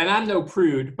and I'm no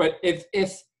prude, but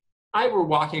if I were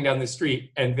walking down the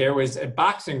street and there was a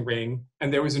boxing ring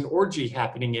and there was an orgy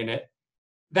happening in it,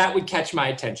 that would catch my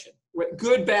attention.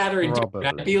 Good, bad, or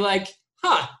indifferent. I'd be like,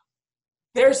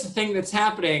 there's the thing that's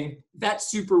happening.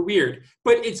 That's super weird.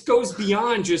 But it goes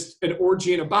beyond just an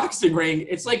orgy in a boxing ring.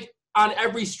 It's like on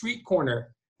every street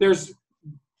corner, there's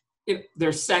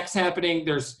sex happening.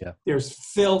 There's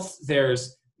filth.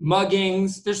 There's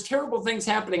muggings. There's terrible things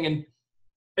happening. And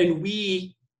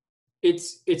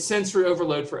it's sensory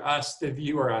overload for us, the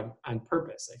viewer, on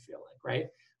purpose, I feel like, right?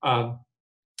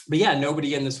 But yeah,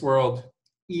 nobody in this world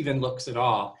even looks at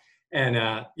all. And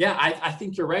I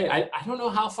think you're right. I don't know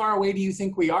how far away do you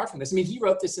think we are from this? I mean, he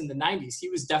wrote this in the 90s. He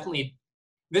was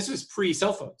this was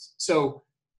pre-cell phones. So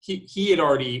he had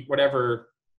already, whatever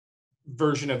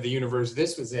version of the universe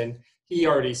this was in, he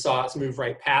already saw us move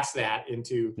right past that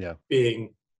into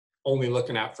being only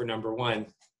looking out for number one.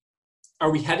 Are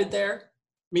we headed there?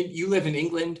 I mean, you live in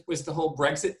England. Was the whole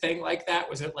Brexit thing like that?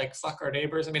 Was it like, fuck our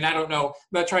neighbors? I mean, I don't know. I'm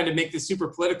not trying to make this super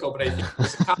political, but I think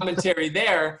there's a commentary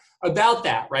there about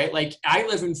that, right? Like, I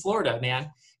live in Florida, man,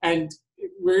 and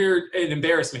we're an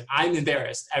embarrassment. I'm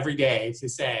embarrassed every day to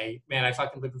say, man, I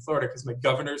fucking live in Florida because my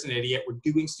governor's an idiot. We're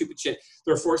doing stupid shit.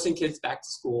 They're forcing kids back to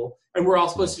school, and we're all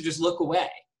supposed to just look away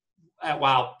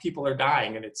while people are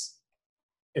dying, and it's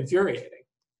infuriating.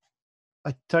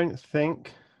 I don't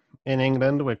think in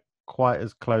England we're quite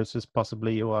as close as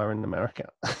possibly you are in America.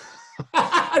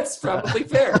 That's probably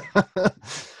fair.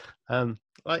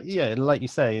 Like you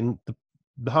say, in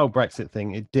the whole Brexit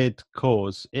thing, it did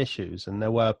cause issues, and there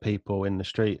were people in the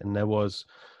street, and there was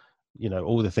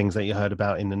all the things that you heard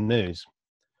about in the news.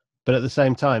 But at the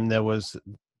same time, there was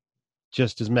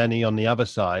just as many on the other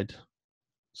side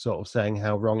sort of saying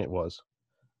how wrong it was.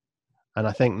 And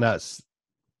I think that's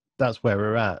where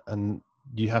we're at. And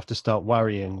you have to start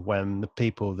worrying when the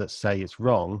people that say it's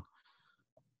wrong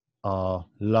are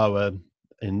lower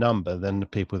in number than the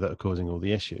people that are causing all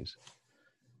the issues.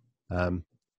 And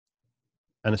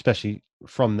especially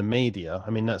from the media,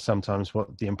 I mean, that's sometimes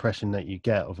what the impression that you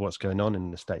get of what's going on in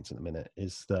the States at the minute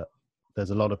is that there's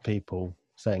a lot of people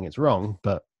saying it's wrong,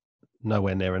 but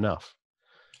nowhere near enough.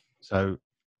 So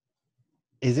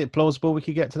is it plausible we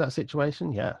could get to that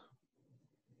situation? Yeah,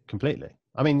 completely.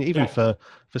 I mean, even for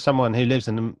someone who lives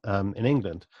in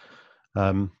England,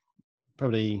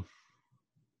 probably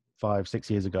 5-6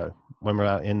 years ago, when we were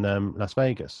out in Las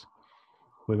Vegas,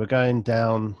 we were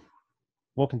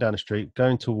walking down the street,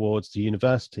 going towards the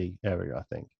university area, I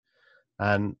think.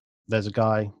 And there's a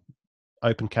guy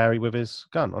open carry with his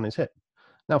gun on his hip.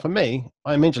 Now, for me,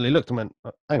 I immediately looked and went,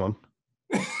 hang on.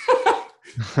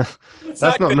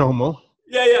 That's not normal.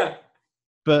 Yeah.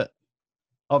 But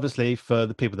obviously, for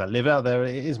the people that live out there,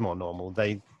 it is more normal.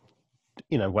 They,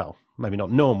 well, maybe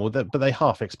not normal, but they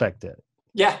half expect it.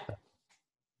 Yeah.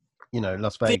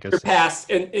 Las Vegas. Past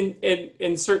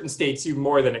in certain states, you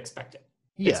more than expect it.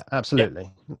 Yeah,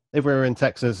 absolutely. Yeah. If we were in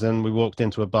Texas and we walked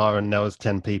into a bar and there was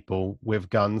 10 people with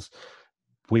guns,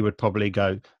 we would probably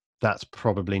go, that's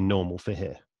probably normal for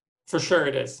here. For sure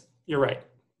it is. You're right.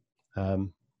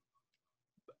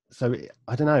 So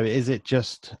I don't know, is it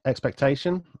just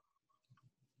expectation?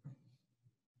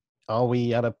 Are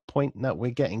we at a point that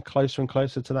we're getting closer and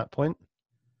closer to that point?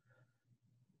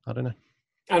 I don't know.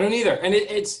 I don't either. And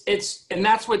it's and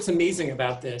that's what's amazing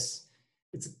about this.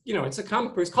 It's, it's a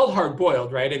comic book. It's called Hard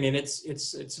Boiled, right? I mean, it's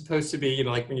supposed to be,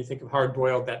 like when you think of Hard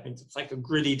Boiled, that means it's like a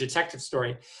gritty detective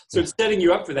story. So It's setting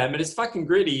you up for that, but it's fucking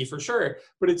gritty for sure.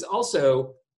 But it's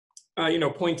also,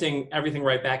 pointing everything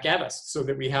right back at us so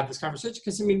that we have this conversation.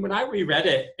 Because I mean, when I reread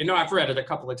it, I've read it a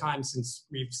couple of times since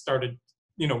we've started,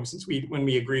 when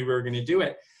we agreed we were going to do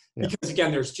it. Yeah. Because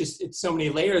again, it's so many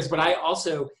layers, but I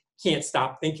also can't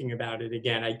stop thinking about it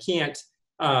again. I can't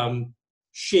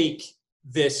shake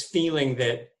this feeling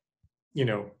that,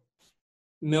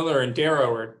 Miller and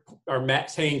Darrow are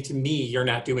saying to me, you're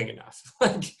not doing enough.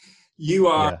 Like you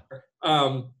are,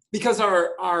 because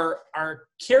our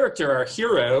character, our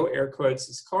hero, air quotes,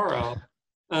 is Carl.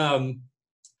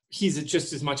 He's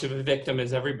just as much of a victim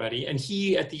as everybody. And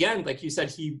he, at the end, like you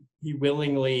said, he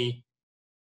willingly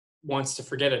wants to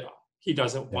forget it all. He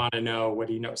doesn't want to know what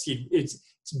he knows.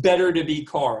 It's better to be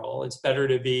Carl. It's better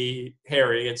to be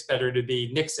Harry. It's better to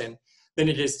be Nixon than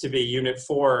it is to be Unit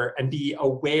 4 and be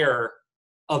aware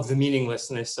of the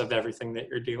meaninglessness of everything that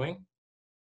you're doing.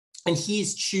 And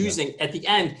he's choosing, at the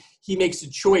end, he makes a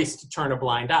choice to turn a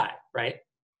blind eye, right?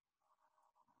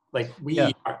 Like we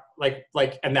are,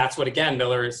 like, and that's what, again,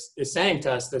 Miller is saying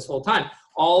to us this whole time.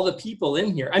 All the people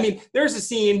in here. I mean, there's a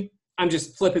scene, I'm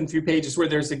just flipping through pages, where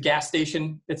there's a gas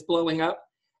station that's blowing up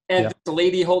and there's a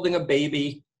lady holding a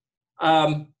baby.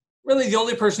 Really the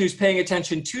only person who's paying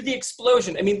attention to the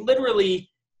explosion. I mean,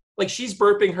 literally, like she's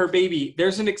burping her baby.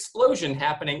 There's an explosion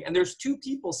happening and there's two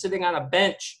people sitting on a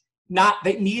bench.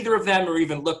 Neither of them are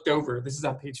even looked over. This is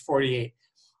on page 48.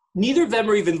 Neither of them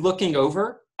are even looking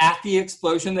over at the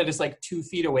explosion that is like 2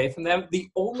 feet away from them. The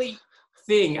only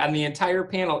thing on the entire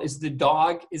panel is the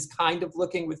dog is kind of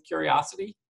looking with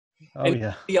curiosity.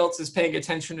 Nobody else is paying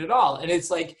attention at all. And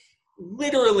it's like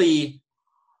literally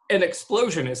an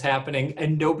explosion is happening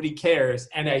and nobody cares.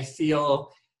 And I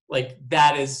feel like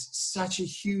that is such a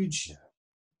huge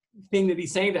thing that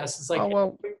he's saying to us. It's like,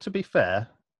 well, to be fair,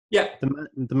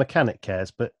 the mechanic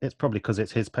cares, but it's probably because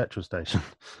it's his petrol station.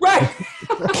 Right.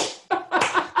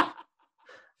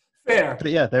 Fair.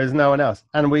 But yeah, there is no one else.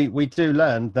 And we do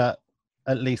learn that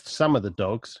at least some of the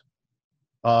dogs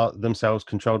are themselves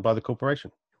controlled by the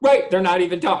corporation. Right. They're not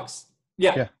even dogs.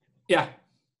 Yeah.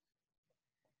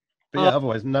 But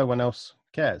otherwise, no one else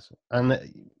cares.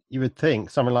 And you would think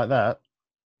something like that,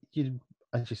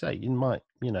 as you say, you might,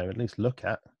 at least look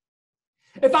at.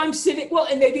 If I'm sitting,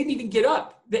 and they didn't even get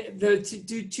up. The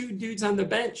two dudes on the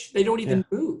bench, they don't even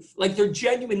move. Like they're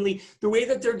genuinely, the way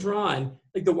that they're drawn,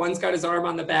 like the one's got his arm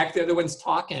on the back, the other one's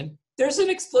talking. There's an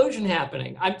explosion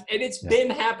happening. And it's been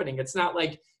happening. It's not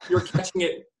like you're catching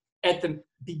it at the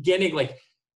beginning, like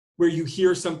where you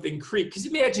hear something creak. Because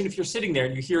imagine if you're sitting there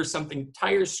and you hear something,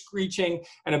 tires screeching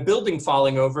and a building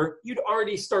falling over, you'd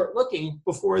already start looking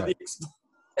before the explosion.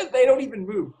 They don't even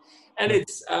move. And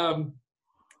it's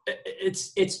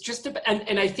just,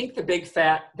 and I think the big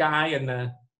fat guy in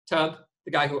the tub,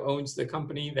 the guy who owns the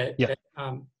company that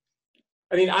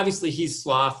I mean, obviously he's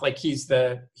sloth, like he's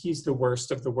the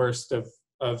worst of the worst of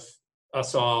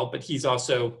us all, but he's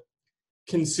also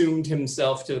consumed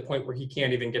himself to the point where he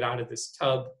can't even get out of this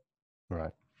tub.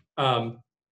 Right. And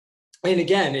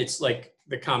again, it's like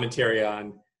the commentary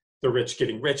on the rich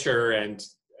getting richer and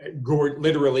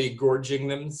literally gorging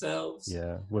themselves.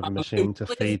 Yeah, with a machine to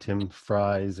feed him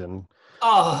fries and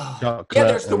chocolate. Yeah,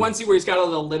 there's the one scene where he's got all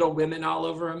the little women all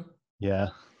over him. Yeah.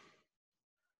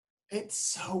 It's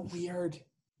so weird.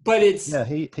 But it's... Yeah,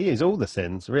 he is all the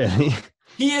sins, really.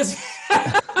 He is...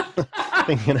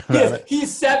 Thinking about it.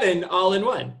 He's 7 all in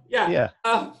one. Yeah.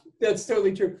 Yeah. That's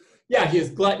totally true. Yeah, he has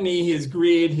gluttony, he has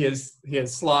greed, he has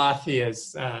sloth, he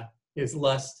has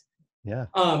lust. Yeah.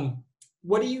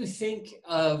 What do you think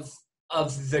of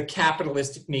the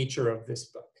capitalistic nature of this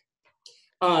book?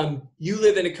 You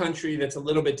live in a country that's a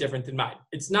little bit different than mine.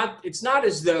 It's not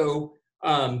as though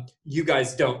you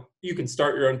guys don't. You can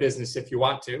start your own business if you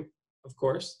want to, of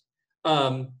course.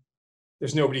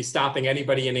 There's nobody stopping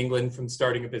anybody in England from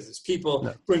starting a business.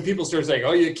 When people start saying,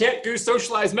 "Oh, you can't do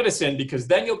socialized medicine because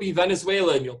then you'll be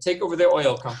Venezuela and you'll take over their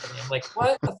oil company," I'm like,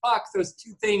 what the fuck? Those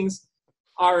two things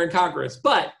are in Congress.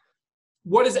 But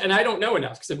what is? And I don't know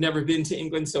enough because I've never been to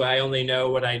England, so I only know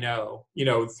what I know,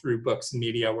 through books and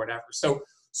media or whatever. So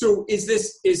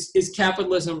is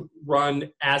capitalism run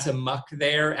as amok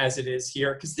there as it is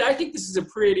here? Because I think this is a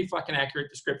pretty fucking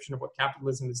accurate description of what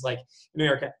capitalism is like in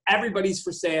America. Everybody's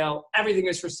for sale. Everything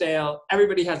is for sale.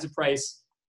 Everybody has a price.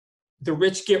 The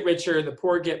rich get richer. The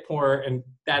poor get poorer. And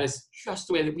that is just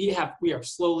the way that we are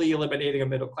slowly eliminating a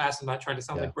middle class. I'm not trying to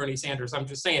sound like Bernie Sanders. I'm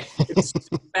just saying it's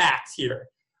facts here.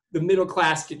 The middle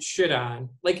class gets shit on.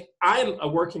 Like, I'm a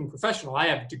working professional. I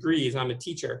have degrees. I'm a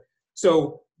teacher.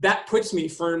 So that puts me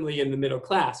firmly in the middle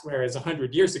class, whereas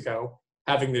 100 years ago,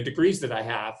 having the degrees that I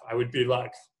have, I would be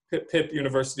like Pip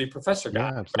University professor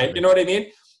guy, right? You know what I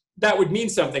mean? That would mean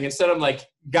something instead of like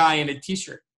guy in a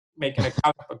t-shirt making a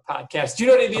comic book podcast. Do you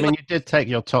know what I mean? I mean, you did take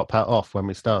your top hat off when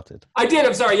we started. I did.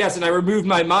 I'm sorry. Yes, and I removed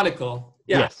my monocle.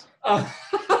 Yeah. Yes.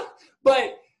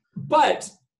 But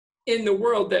in the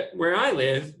world where I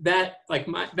live, that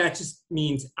just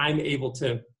means I'm able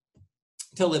to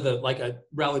live a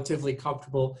relatively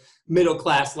comfortable middle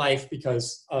class life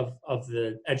because of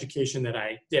the education that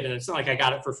I did. And it's not like I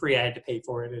got it for free. I had to pay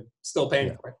for it and still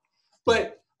paying for it.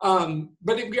 But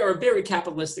we are a very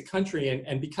capitalistic country.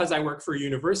 And because I work for a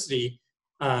university,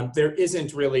 there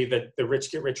isn't really the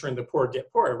rich get richer and the poor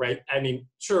get poorer, right? I mean,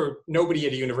 sure, nobody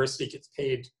at a university gets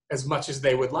paid as much as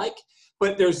they would like,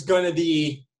 but there's going to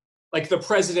be, like, the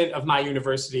president of my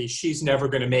university, she's never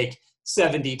going to make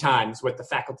 70 times what the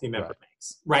faculty member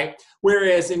makes, right?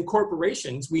 Whereas in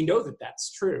corporations, we know that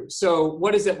that's true. So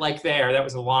what is it like there? That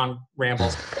was a long ramble,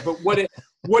 but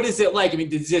what is it like? I mean,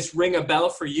 does this ring a bell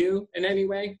for you in any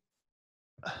way?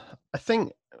 I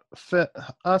think for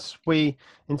us,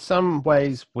 in some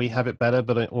ways we have it better,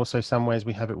 but also some ways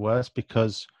we have it worse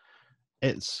because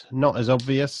it's not as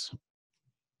obvious,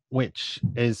 which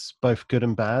is both good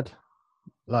and bad.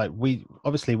 Like, we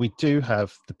do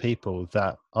have the people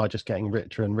that are just getting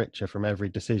richer and richer from every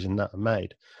decision that are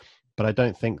made, but I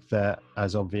don't think they're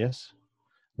as obvious.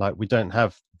 Like, we don't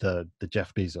have the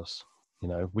Jeff Bezos,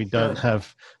 we don't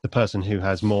have the person who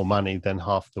has more money than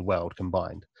half the world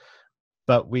combined,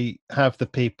 but we have the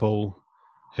people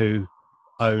who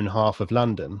own half of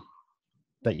London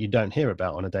that you don't hear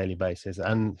about on a daily basis.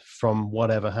 And from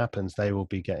whatever happens, they will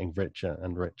be getting richer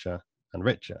and richer and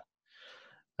richer.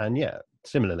 And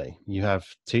similarly, you have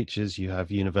teachers, you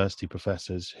have university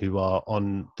professors who are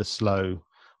on the slow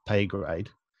pay grade,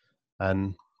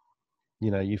 and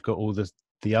you've got all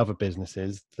the other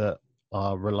businesses that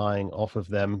are relying off of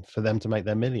them for them to make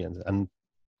their millions, and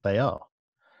they are.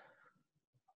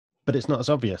 But it's not as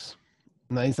obvious.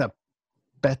 Now, is that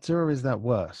better or is that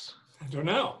worse? I don't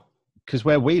know. Because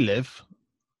where we live,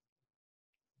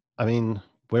 I mean,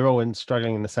 we're all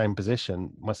struggling in the same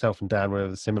position. Myself and Dan were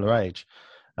of a similar age,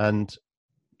 and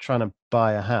trying to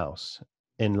buy a house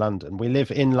in London. We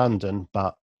live in London,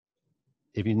 but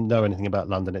if you know anything about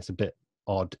London, it's a bit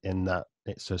odd in that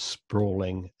it's a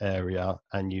sprawling area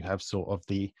and you have sort of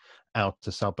the outer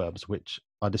suburbs, which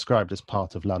are described as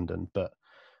part of London, but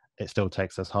it still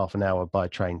takes us half an hour by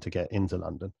train to get into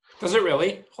London. Does it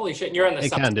really? Holy shit, you're on the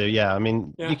It can do, yeah. I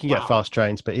mean, you can get fast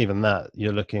trains, but even that,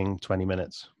 you're looking 20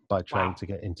 minutes by train to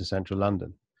get into central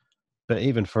London. But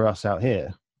even for us out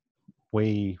here,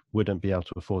 we wouldn't be able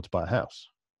to afford to buy a house.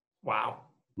 Wow.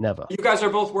 Never. You guys are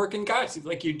both working guys.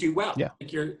 Like, you do well. Yeah.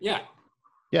 Like, you're,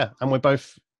 Yeah, and we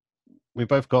both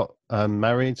got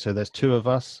married, so there's two of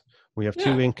us. We have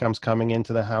two incomes coming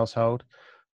into the household,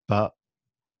 but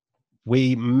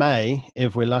we may,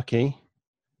 if we're lucky,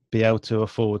 be able to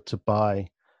afford to buy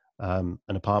an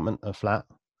apartment, a flat,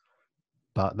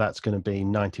 but that's going to be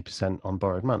 90% on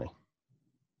borrowed money.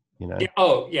 You know? Yeah,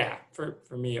 oh yeah, for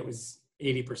me it was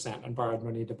 80% on borrowed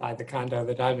money to buy the condo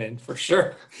that I'm in, for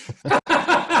sure.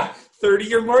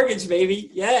 30-year mortgage, baby.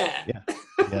 Yeah.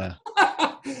 Yeah.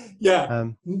 Yeah.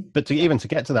 But to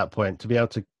get to that point, to be able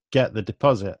to get the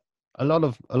deposit, a lot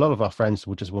of our friends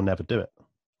will never do it.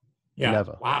 Yeah.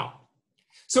 Never. Wow.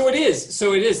 So it is.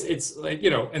 It's like,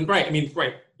 and right. I mean,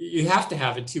 right. You have to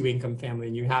have a 2-income family,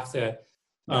 and you have to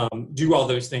do all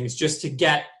those things just to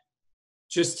get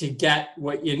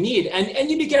what you need.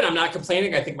 And again, I'm not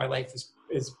complaining. I think my life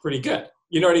is pretty good.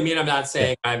 You know what I mean? I'm not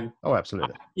saying I'm. Oh,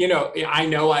 absolutely. I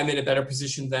know I'm in a better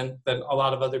position than a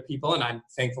lot of other people, and I'm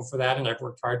thankful for that, and I've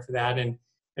worked hard for that, and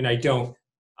I don't.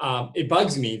 It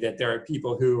bugs me that there are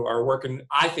people who are working,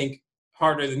 I think,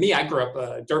 harder than me. I grew up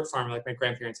a dirt farm. Like, my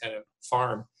grandparents had a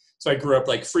farm, so I grew up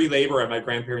like free labor at my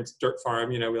grandparents' dirt farm.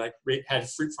 We had a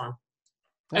fruit farm.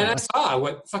 And I saw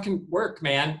what fucking work,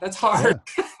 man. That's hard.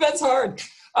 Yeah. That's hard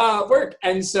work.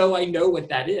 And so I know what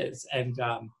that is. And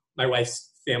my wife's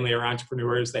family are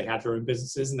entrepreneurs. They had their own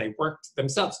businesses, and they worked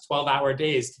themselves 12-hour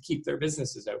days to keep their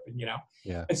businesses open,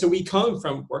 Yeah. And so we come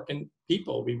from working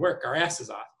people. We work our asses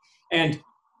off. And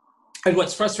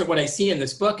what's frustrating, what I see in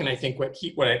this book, and I think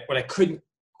what I couldn't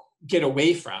get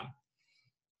away from,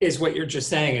 is what you're just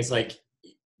saying is like,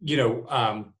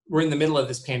 we're in the middle of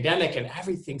this pandemic and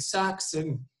everything sucks,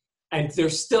 and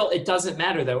there's still, it doesn't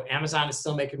matter though. Amazon is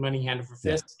still making money hand over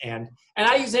fist. Yeah. And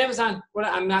I use Amazon.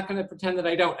 I'm not going to pretend that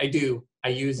I don't. I do. I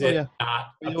use it. Yeah.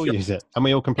 We all use it, and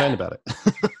we all complain about it.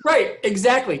 Right.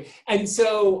 Exactly. And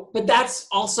so, but that's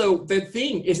also the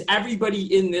thing, is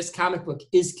everybody in this comic book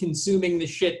is consuming the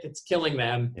shit that's killing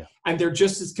them. Yeah. And they're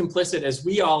just as complicit as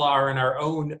we all are in our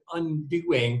own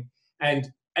undoing.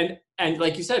 And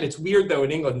like you said, it's weird though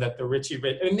in England that the rich, and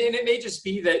it may just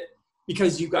be that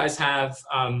because you guys have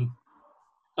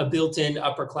a built-in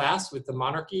upper class with the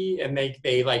monarchy, and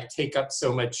they like take up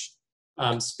so much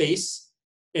space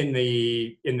in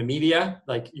the media.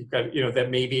 Like, you've got, that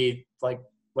maybe like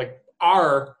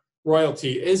our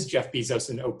royalty is Jeff Bezos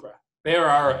and Oprah. They're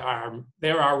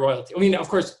our royalty. I mean, of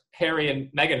course, Harry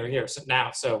and Meghan are here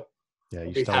now, so yeah,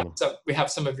 we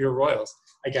have some of your royals,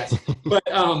 I guess. But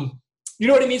you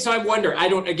know what I mean? So I wonder. I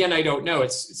don't know.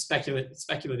 It's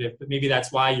speculative, but maybe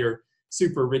that's why your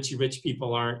super rich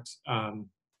people aren't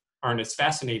as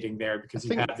fascinating there, because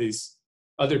you have these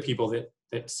other people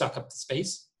that suck up the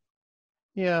space.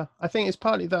 Yeah, I think it's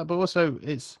partly that, but also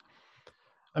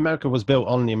America was built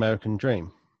on the American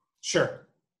dream. Sure.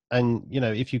 And,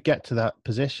 if you get to that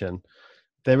position,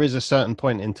 there is a certain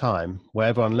point in time where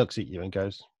everyone looks at you and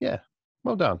goes, yeah,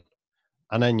 well done.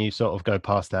 And then you sort of go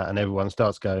past that, and everyone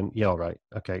starts going, yeah, all right.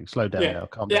 Okay, slow down now.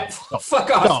 Calm down. Stop.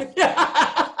 Fuck off.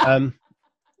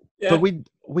 But we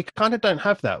kind of don't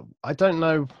have that. I don't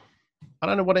know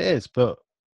what it is, but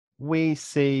you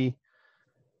see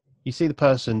the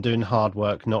person doing hard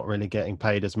work, not really getting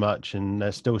paid as much, and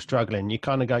they're still struggling. You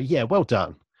kind of go, yeah, well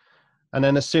done. And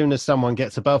then as soon as someone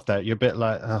gets above that, you're a bit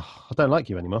like, oh, I don't like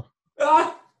you anymore.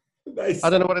 Nice. I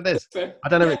don't know what it is. I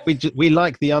don't know. We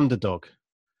like the underdog.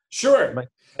 Sure.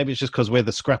 Maybe it's just because we're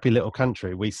the scrappy little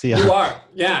country. We see. You are.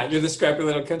 Yeah, you're the scrappy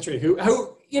little country who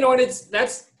and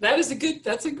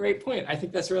that's a great point. I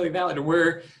think that's really valid.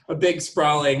 We're a big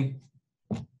sprawling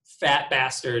fat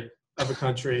bastard of a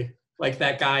country, like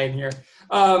that guy in here,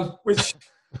 which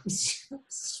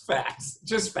is facts,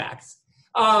 just facts.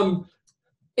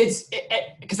 It's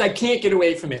because I can't get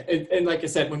away from it. And like I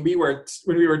said, when we were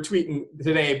tweeting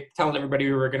today, telling everybody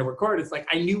we were going to record, it's like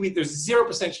I knew there's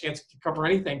 0% chance to cover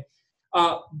anything,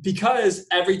 because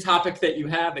every topic that you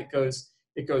have, it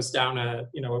goes down a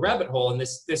rabbit hole. And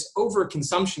this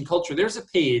overconsumption culture. There's a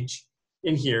page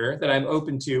in here that I'm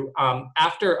open to.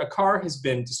 After a car has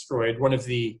been destroyed, one of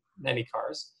the many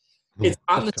cars, it's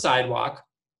on the sidewalk,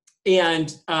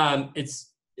 and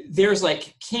there's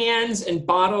like cans and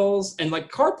bottles and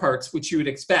like car parts, which you would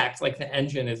expect, like the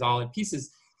engine is all in pieces.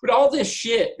 But all this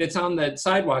shit that's on the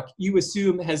sidewalk, you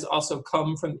assume has also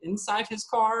come from inside his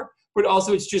car, but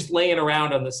also it's just laying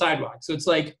around on the sidewalk. So it's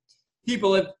like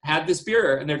people have had this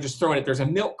beer and they're just throwing it. There's a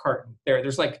milk carton there.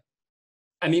 There's a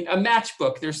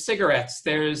matchbook. There's cigarettes.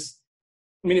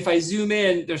 If I zoom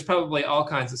in, there's probably all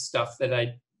kinds of stuff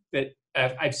that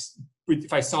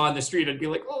if I saw on the street, I'd be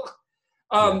like, oh.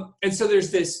 And so there's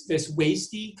this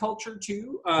wasty culture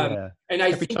too. And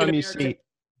every time you see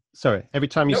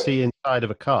inside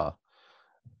of a car,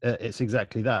 it's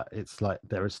exactly that. It's like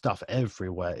there is stuff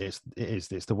everywhere. It's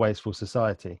the wasteful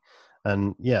society,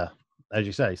 and yeah, as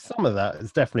you say, some of that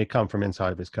has definitely come from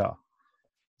inside of his car.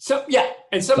 So yeah,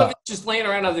 and some of it's just laying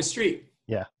around on the street.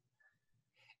 Yeah.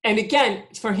 And again,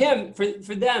 for him,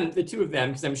 for them, the two of them,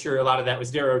 because I'm sure a lot of that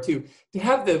was Darrow too, to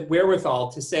have the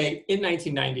wherewithal to say in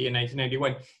 1990 and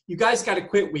 1991, you guys got to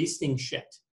quit wasting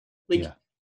shit. Like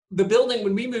the building,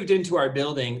 when we moved into our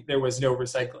building, there was no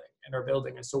recycling in our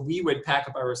building. And so we would pack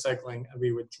up our recycling and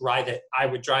we would drive it. I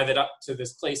would drive it up to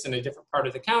this place in a different part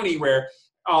of the county where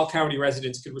all county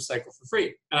residents could recycle for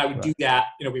free. And I would do that.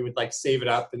 You know, we would like save it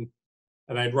up and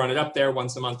I'd run it up there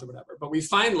once a month or whatever. But we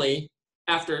finally,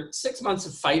 after 6 months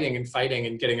of fighting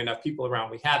and getting enough people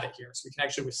around, we have it here. So we can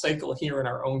actually recycle here in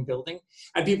our own building.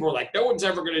 And people were like, no one's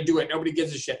ever going to do it. Nobody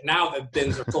gives a shit. Now the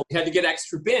bins are full. We had to get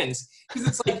extra bins. Because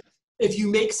it's like, if you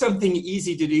make something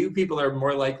easy to do, people are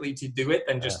more likely to do it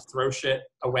than just throw shit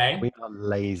away. We are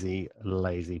lazy,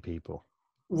 lazy people.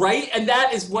 Right? And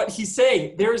that is what he's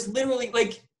saying. There's literally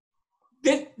like,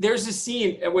 there's a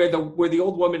scene where the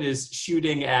old woman is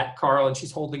shooting at Carl and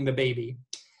she's holding the baby.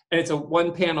 And it's a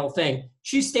one panel thing.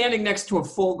 She's standing next to a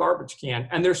full garbage can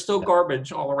and there's still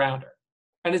garbage all around her.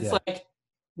 And it's like,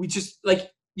 we just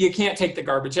like, you can't take the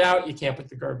garbage out. You can't put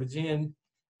the garbage in.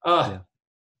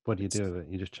 What do you do with it?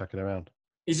 You just chuck it around.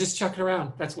 You just chuck it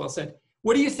around. That's well said.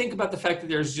 What do you think about the fact that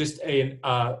there's just a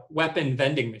weapon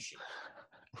vending machine?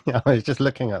 Yeah, I was just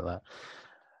looking at that.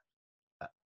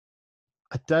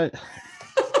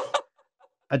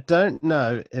 I don't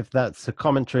know if that's a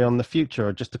commentary on the future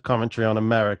or just a commentary on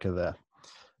America there.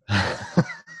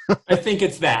 I think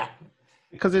it's that.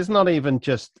 Because it's not even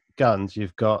just guns.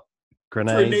 You've got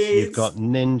grenades. You've got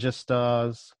ninja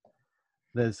stars.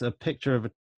 There's a picture of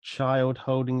a child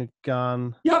holding a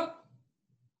gun. Yep.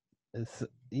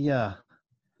 Yeah.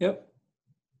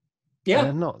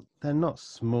 They're not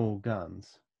small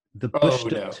guns. The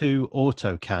Bushter 2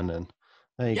 autocannon.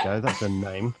 There you go. That's a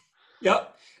name.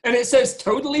 Yep. And it says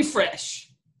totally fresh.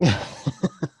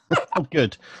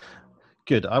 Good.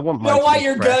 I want my. You don't want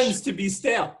your guns to be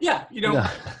stale. Yeah. You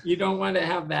don't want to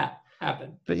have that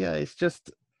happen. But yeah, it's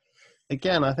just,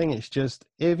 again, I think it's just,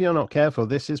 if you're not careful,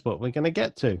 this is what we're going to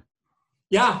get to.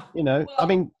 Yeah. You know, I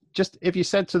mean, just if you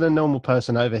said to the normal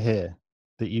person over here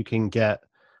that you can get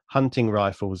hunting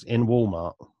rifles in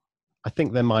Walmart, I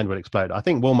think their mind would explode. I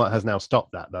think Walmart has now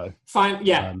stopped that, though. Fine.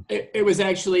 Yeah. It was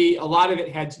actually, a lot of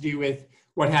it had to do with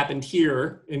what happened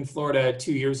here in Florida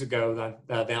 2 years ago,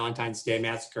 the Valentine's Day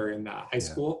massacre in high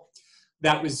school.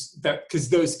 That was because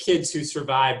those kids who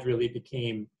survived really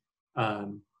became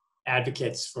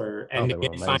advocates for ending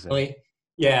it finally.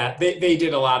 Yeah, they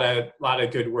did a lot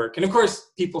of good work. And of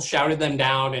course, people shouted them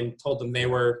down and told them it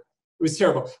was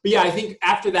terrible. But yeah, I think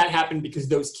after that happened, because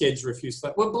those kids refused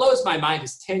to. What blows my mind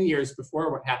is 10 years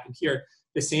before what happened here,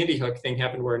 the Sandy Hook thing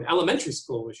happened where an elementary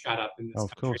school was shot up in this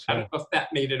country. Course, I don't know if that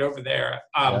made it over there.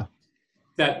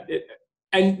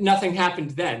 And nothing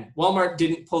happened then. Walmart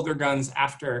didn't pull their guns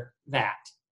after that.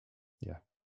 Yeah.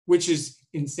 Which is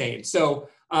insane. So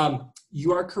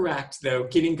you are correct, though.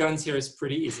 Getting guns here is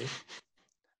pretty easy.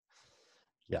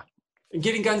 And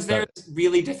getting guns there is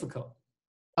really difficult.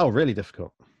 Oh, really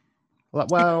difficult.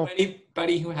 Well,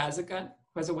 anybody who has a gun,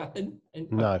 who has a weapon?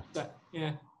 No.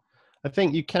 Yeah. I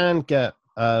think you can get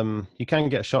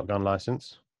a shotgun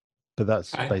license, but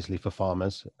that's basically for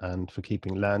farmers and for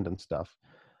keeping land and stuff.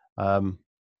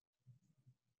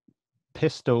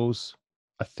 Pistols,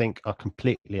 I think, are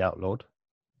completely outlawed.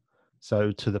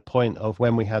 So to the point of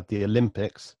when we had the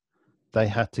Olympics, they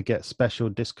had to get special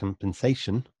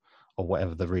dispensation, or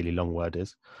whatever the really long word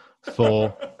is,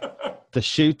 for the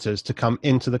shooters to come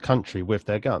into the country with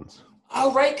their guns.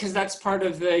 Oh, right, because that's part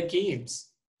of the games.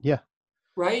 Yeah.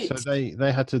 Right. So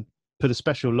they had to put a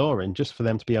special law in just for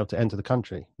them to be able to enter the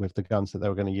country with the guns that they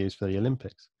were going to use for the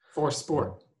Olympics. For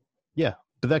sport. Yeah,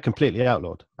 but they're completely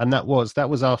outlawed. And that was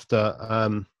after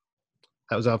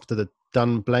the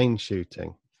Dunblane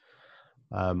shooting,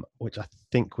 which I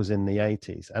think was in the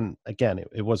 80s. And again,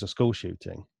 it was a school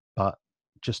shooting, but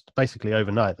just basically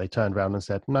overnight, they turned around and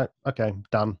said, no, okay,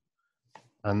 done.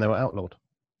 And they were outlawed.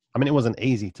 I mean, it wasn't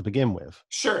easy to begin with.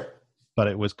 Sure. But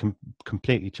it was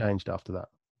completely changed after that.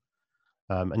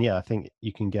 And yeah, I think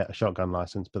you can get a shotgun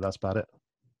license, but that's about it.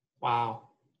 Wow.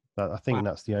 But I think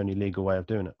that's the only legal way of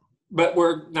doing it. But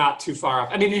we're not too far off.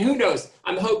 I mean, who knows?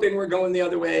 I'm hoping we're going the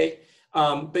other way.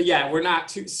 But yeah, we're not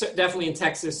definitely in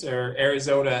Texas or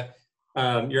Arizona.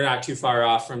 You're not too far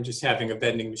off from just having a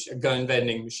gun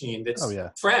vending machine that's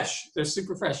fresh. They're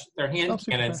super fresh. They're hand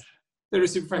cannons. Fresh. They're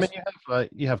super fresh. I mean,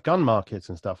 you have gun markets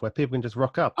and stuff where people can just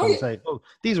rock up and say, "Oh,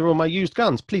 these are all my used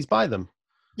guns. Please buy them."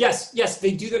 Yes,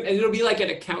 they do them, and it'll be like at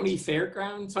a county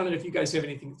fairgrounds. I don't know if you guys have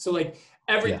anything. So like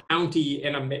every county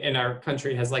in our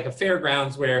country has like a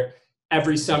fairgrounds where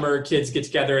every summer kids get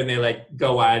together and they like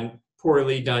go on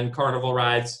poorly done carnival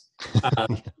rides.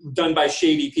 done by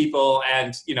shady people,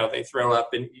 and they throw up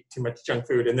and eat too much junk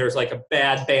food, and there's like a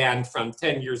bad band from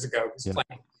 10 years ago who's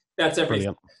playing. That's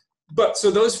everything. Brilliant. But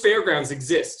so those fairgrounds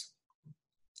exist,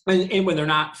 and when they're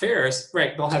not fairs,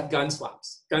 right, they'll have gun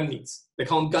swaps, gun meets. They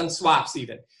call them gun swaps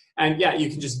even. And yeah, you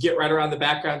can just get right around the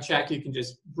background check. You can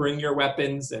just bring your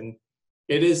weapons, and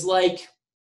it is like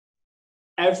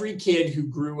every kid who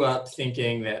grew up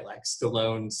thinking that like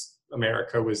Stallone's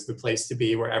America was the place to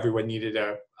be, where everyone needed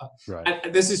right.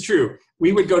 And this is true.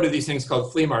 We would go to these things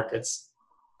called flea markets,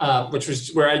 which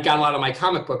was where I got a lot of my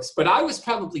comic books. But I was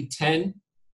probably 10,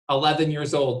 11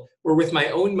 years old, where with my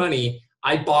own money,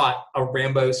 I bought a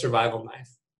Rambo survival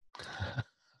knife.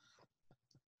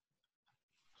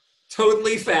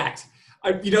 Totally fact.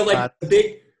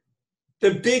 The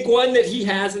big one that he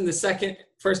has in the second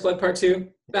First Blood Part 2,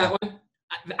 that one,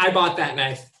 I bought that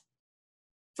knife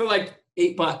for like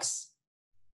 $8.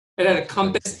 It had a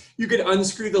compass. You could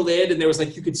unscrew the lid, and there was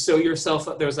like, you could sew yourself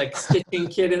up. There was like stitching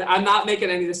kit, and I'm not making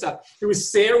any of this up. It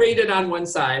was serrated on one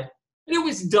side, and it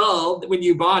was dull when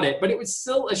you bought it, but it was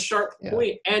still a sharp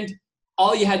point. And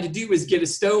all you had to do was get a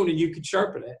stone, and you could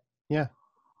sharpen it. Yeah.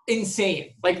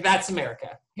 Insane. Like, that's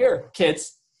America. Here,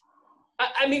 kids.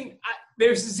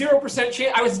 There's 0%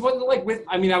 chance. I was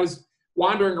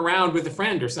wandering around with a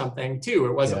friend or something too.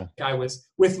 It wasn't like I was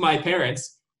with my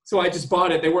parents. So I just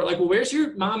bought it. They weren't like, well, where's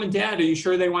your mom and dad? Are you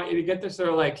sure they want you to get this?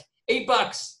 They're like, $8.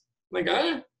 I'm like,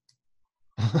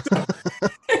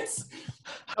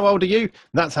 How old are you?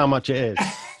 That's how much it is.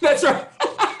 That's right.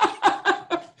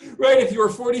 Right. If you were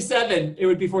 47, it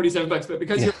would be $47. But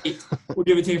because you're 8, we'll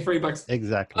give it to you for $8.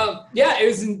 Exactly.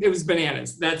 It was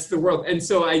bananas. That's the world. And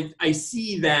so I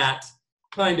see that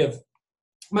kind of.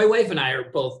 My wife and I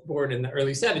are both born in the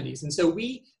early 70s. And so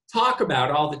we talk about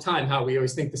all the time how we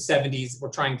always think the 70s were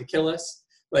trying to kill us.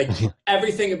 Like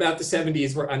everything about the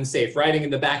 70s were unsafe, riding in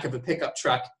the back of a pickup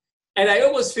truck. And I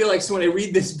almost feel like, so when I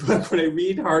read this book, when I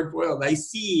read Hard Boiled, I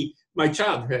see my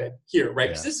childhood here, right?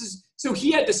 Because so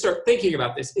he had to start thinking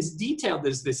about this. As detailed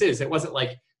as this is, it wasn't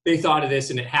like they thought of this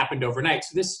and it happened overnight.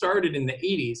 So this started in the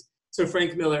 80s. So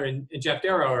Frank Miller and Jeff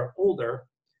Darrow are older.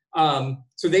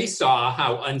 So they saw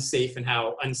how unsafe and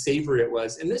how unsavory it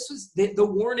was. And this was, the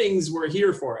warnings were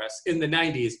here for us in the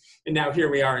 90s. And now here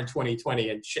we are in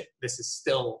 2020, and shit, this is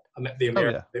still the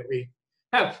America that we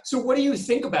have. So what do you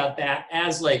think about that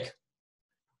as like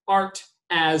art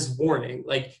as warning?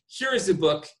 Like, here is a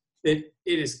book that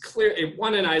it is clear, it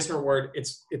won an Eisner Award,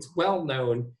 it's well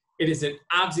known, it is an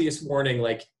obvious warning,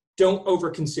 like, don't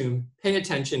overconsume, pay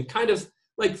attention, kind of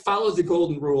like follow the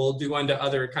golden rule, do unto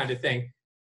other kind of thing.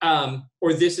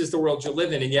 Or this is the world you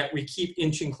live in, and yet we keep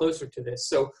inching closer to this.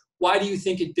 So why do you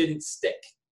think it didn't stick?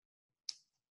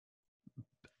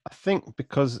 I think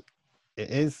because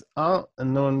it is art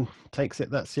and no one takes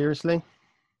it that seriously.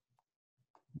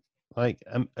 Like,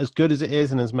 as good as it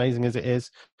is and as amazing as it is,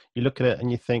 you look at it and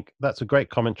you think, that's a great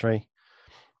commentary,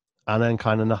 and then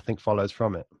kind of nothing follows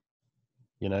from it.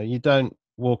 You know, you don't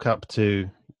walk up to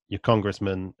your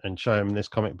congressman and show him this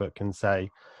comic book and say,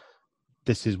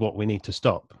 this is what we need to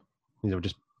stop. You know,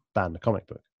 just ban the comic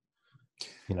book.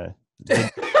 You know, they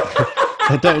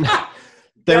don't.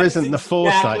 There isn't the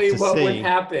foresight to see what would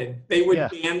happen. They would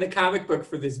ban the comic book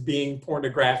for this being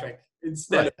pornographic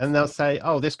instead. And they'll say,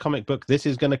 "Oh, this comic book, this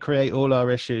is going to create all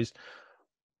our issues."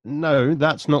 No,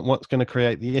 that's not what's going to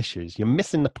create the issues. You're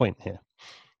missing the point here.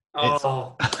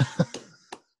 Oh,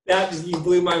 you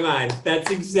blew my mind. That's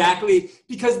exactly,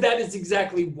 because that is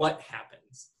exactly what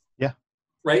happens. Yeah.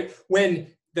 Right? When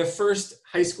the first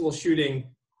high school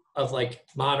shooting of like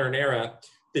modern era,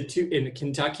 in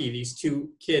Kentucky, these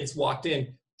two kids walked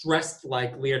in dressed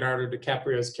like Leonardo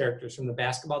DiCaprio's characters from the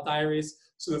Basketball Diaries.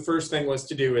 So the first thing was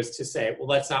to say, well,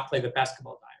 let's not play the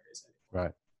Basketball Diaries anymore.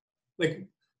 Right. Like,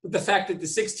 the fact that the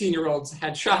 16-year-olds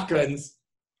had shotguns,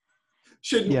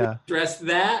 shouldn't we address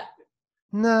that?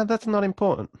 No, that's not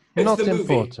important. It's not the movie.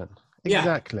 Important.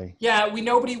 Exactly. Yeah,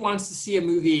 nobody wants to see a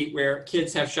movie where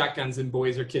kids have shotguns and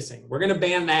boys are kissing. We're going to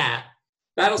ban that.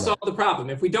 That'll solve the problem.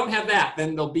 If we don't have that,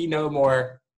 then there'll be no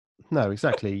more. No,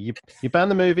 exactly. You ban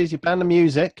the movies, you ban the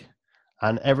music,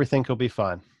 and everything will be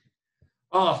fine.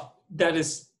 Oh,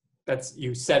 that's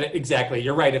you said it exactly.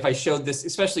 You're right. If I showed this,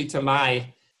 especially to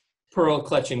my pearl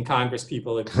clutching Congress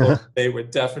people, they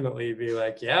would definitely be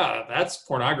like, yeah, that's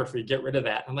pornography. Get rid of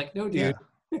that. I'm like, no, dude,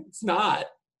 it's not.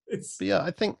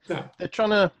 I think they're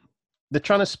trying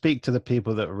to speak to the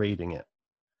people that are reading it,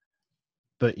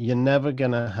 but you're never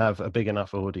going to have a big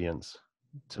enough audience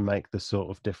to make the sort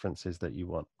of differences that you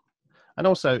want. And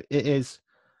also it is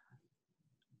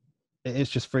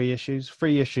just 3 issues,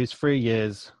 3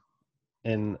 years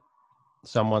in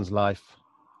someone's life.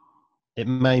 it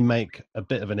may make a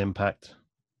bit of an impact,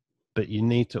 but you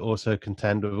need to also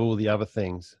contend with all the other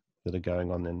things that are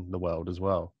going on in the world as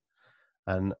well.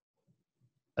 And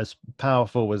as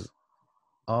powerful as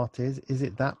art is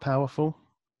it that powerful?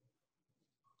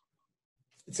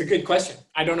 It's a good question.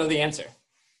 I don't know the answer.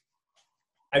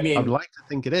 I mean, I'd like to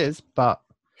think it is, but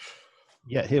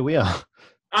yeah, here we are.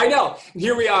 I know.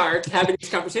 Here we are having this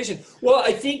conversation. Well,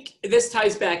 I think this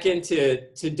ties back into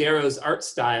Darrow's art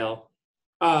style.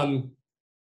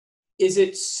 Is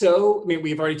it so? I mean,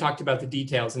 we've already talked about the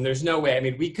details, and there's no way. I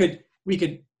mean, we could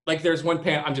like. There's one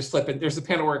panel. I'm just flipping. There's a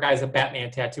panel where a guy has a Batman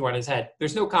tattoo on his head.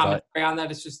 There's no commentary on that.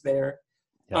 It's just there.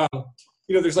 Yeah.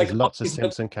 There's like lots of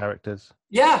Simpson characters.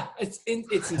 Yeah, it's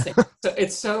insane. So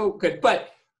it's so good,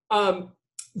 but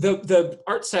the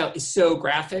art style is so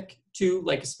graphic too.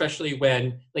 Like especially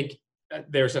when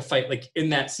there's a fight, like in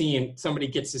that scene, somebody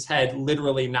gets his head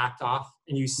literally knocked off,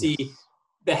 and you see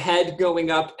the head going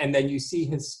up, and then you see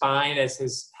his spine as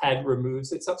his head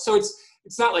removes itself. So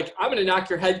it's not like I'm going to knock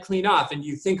your head clean off, and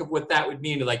you think of what that would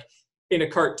mean. Like in a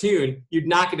cartoon, you'd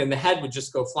knock it, and the head would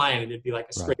just go flying, and it'd be like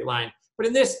a straight line. But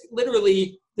in this,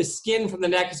 literally, the skin from the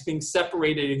neck is being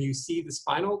separated, and you see the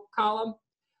spinal column.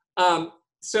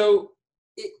 So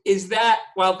is that,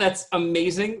 while that's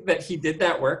amazing that he did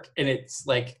that work, and it's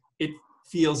like, it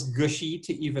feels gushy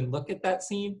to even look at that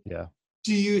scene. Yeah.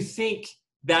 Do you think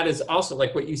that is also,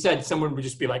 like what you said, someone would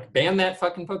just be like, ban that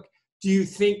fucking book? Do you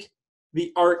think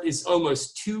the art is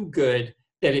almost too good,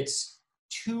 that it's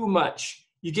too much?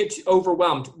 You get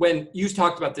overwhelmed when you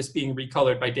talked about this being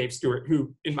recolored by Dave Stewart,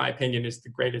 who, in my opinion, is the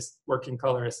greatest working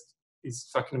colorist. He's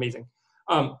fucking amazing.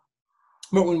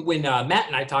 But when Matt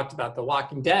and I talked about The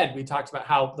Walking Dead, we talked about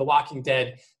how The Walking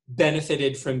Dead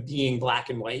benefited from being black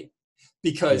and white,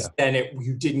 because then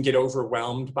you didn't get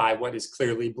overwhelmed by what is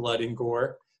clearly blood and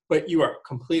gore, but you are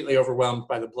completely overwhelmed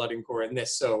by the blood and gore in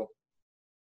this. So,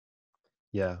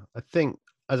 yeah, I think,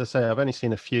 as I say, I've only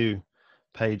seen a few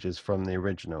pages from the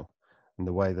original, and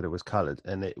the way that it was colored,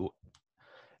 and it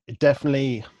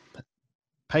definitely,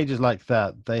 pages like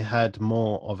that, they had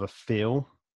more of a feel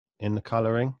in the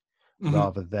coloring,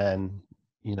 rather than,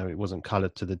 it wasn't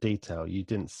colored to the detail. You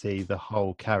didn't see the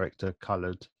whole character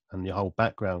colored and the whole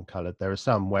background colored. There are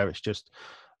some where it's just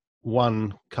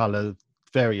one color,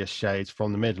 various shades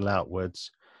from the middle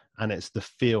outwards, and it's the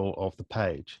feel of the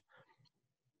page.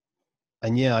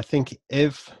 And yeah, I think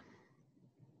if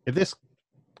this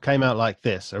came out like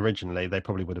this originally, they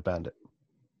probably would have banned it.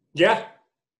 Yeah,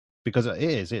 because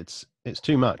it's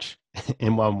too much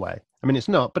in one way. I mean, it's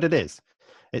not, but it is.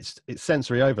 It's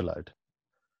sensory overload,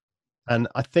 and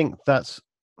I think that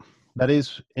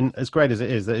is, in as great as it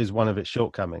is, that is one of its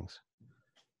shortcomings.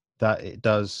 That it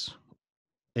does,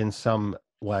 in some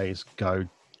ways, go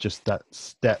just that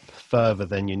step further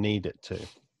than you need it to,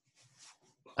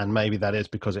 and maybe that is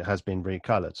because it has been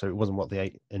recolored, so it wasn't what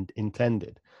they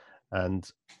intended.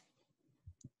 And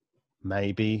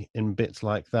maybe in bits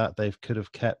like that, they could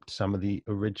have kept some of the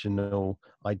original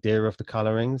idea of the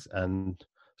colorings and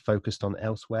focused on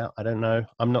elsewhere. I don't know.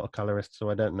 I'm not a colorist, so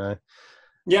I don't know.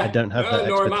 Yeah, I don't have that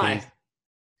nor expertise. am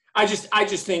I. I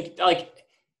just think, like,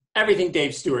 everything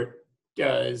Dave Stewart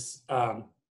does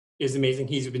is amazing.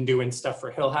 He's been doing stuff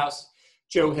for Hill House.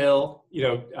 Joe Hill,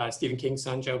 Stephen King's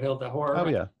son, Joe Hill, the horror. Oh,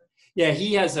 yeah. Yeah,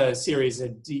 he has a series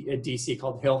at DC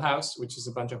called Hill House, which is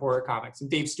a bunch of horror comics. And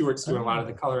Dave Stewart's doing a lot of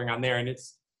the coloring on there, and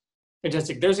it's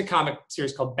fantastic. There's a comic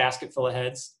series called Basket Full of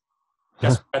Heads.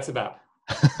 Guess what that's about?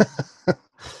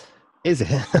 Is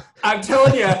it? I'm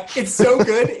telling you, it's so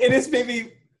good. It is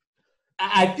maybe,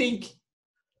 I think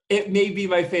it may be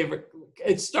my favorite.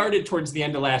 It started towards the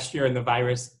end of last year, and the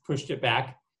virus pushed it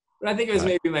back. But I think it was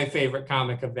maybe my favorite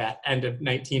comic of that end of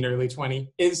 19, early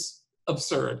 20. Is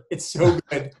absurd. It's so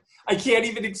good. I can't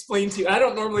even explain to you. I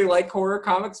don't normally like horror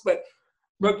comics, but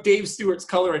Dave Stewart's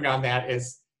coloring on that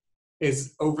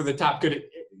is over the top good.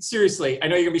 Seriously, I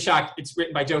know you're gonna be shocked. It's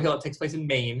written by Joe Hill. It takes place in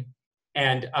Maine,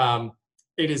 and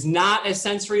it is not as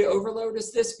sensory overload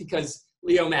as this, because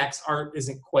Leo Mack's art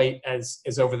isn't quite as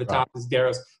over the top as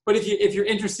Darrow's. But if you're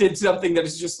interested in something that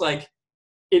is just like,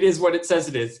 it is what it says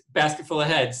it is, Basket Full of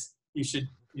Heads, you should.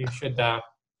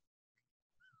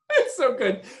 It's so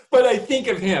good. But I think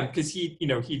of him because he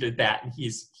did that, and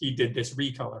he did this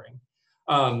recoloring.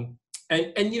 And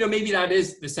maybe that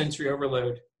is the sensory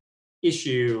overload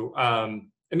issue. And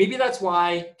maybe that's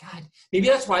why the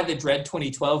Dredd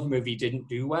 2012 movie didn't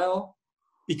do well,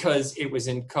 because it was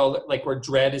in color, like where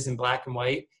Dredd is in black and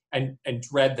white, and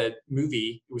Dredd, the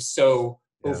movie, it was so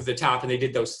over the top, and they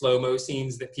did those slow-mo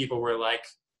scenes that people were like,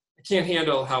 I can't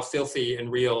handle how filthy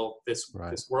and real this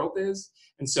world is.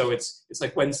 And so it's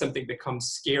like when something becomes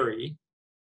scary,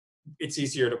 it's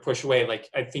easier to push away. Like,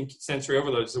 I think sensory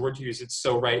overload is the word to use. It's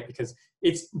so right, because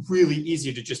it's really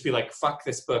easy to just be like, fuck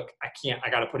this book. I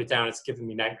got to put it down. It's giving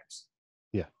me nightmares.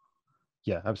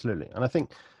 Yeah, absolutely. And I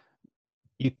think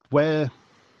where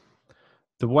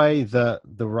the way that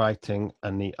the writing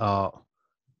and the art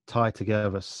tie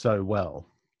together so well,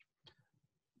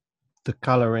 the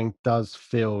coloring does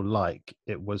feel like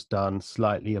it was done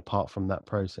slightly apart from that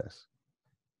process.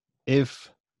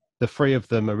 If the three of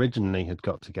them originally had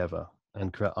got together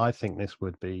and I think this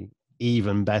would be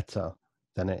even better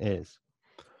than it is.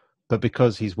 But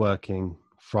because he's working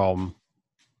from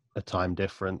a time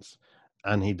difference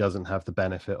and he doesn't have the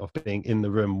benefit of being in the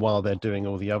room while they're doing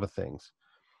all the other things,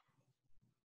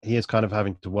 he is kind of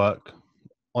having to work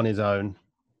on his own.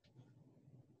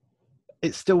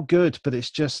 It's still good, but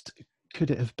it's just, could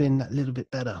it have been a little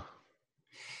bit better?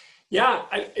 Yeah,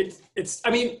 I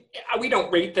mean, we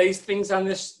don't rate these things on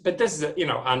this, but this is,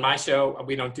 on my show,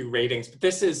 we don't do ratings, but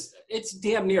it's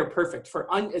damn near perfect for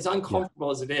as uncomfortable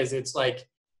as it is. It's like,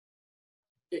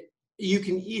 you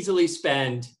can easily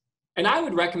spend, and I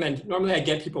would recommend, normally I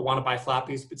get people want to buy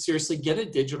floppies, but seriously, get a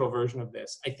digital version of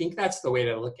this. I think that's the way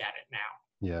to look at it now.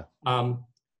 Yeah.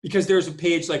 Because there's a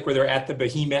page like where they're at the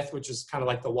Behemoth, which is kind of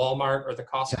like the Walmart or the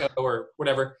Costco or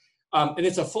whatever. And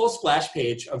it's a full splash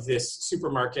page of this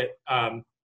supermarket. It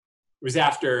was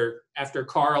after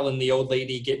Carl and the old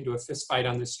lady get into a fist fight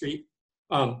on the street,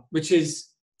 which is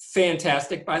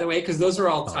fantastic, by the way, because those are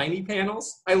all tiny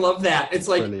panels. I love that. It's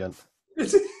like, brilliant.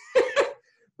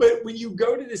 But when you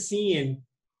go to the scene,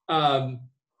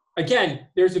 again,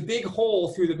 there's a big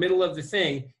hole through the middle of the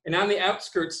thing, and on the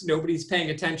outskirts, nobody's paying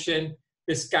attention.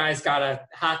 This guy's got a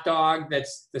hot dog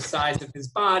that's the size of his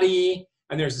body,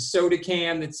 and there's a soda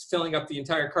can that's filling up the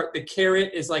entire cart. The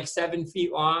carrot is like 7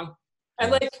 feet long. And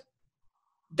like,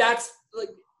 that's like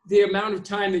the amount of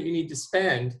time that you need to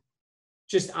spend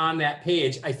just on that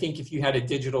page. I think if you had a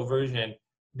digital version,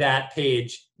 that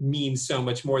page means so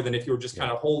much more than if you were just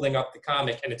kind of holding up the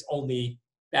comic and it's only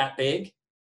that big.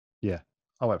 Yeah.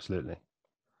 Oh, absolutely.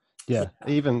 Yeah.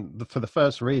 Even for the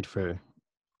first read through,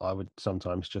 I would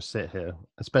sometimes just sit here,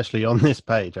 especially on this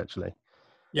page, actually.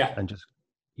 Yeah. And just,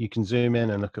 you can zoom in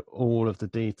and look at all of the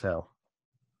detail.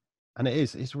 And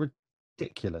it's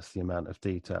ridiculous, the amount of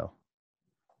detail.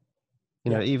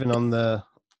 Even in the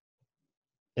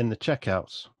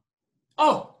checkouts.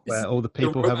 Oh, where all the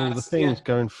people have all the things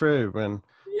going through, and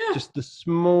just the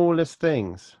smallest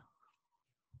things.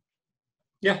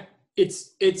 Yeah,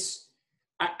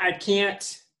 I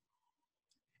can't.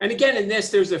 And again, in this,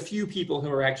 there's a few people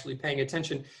who are actually paying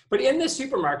attention. But in the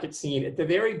supermarket scene, at the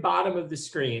very bottom of the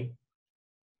screen,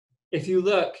 if you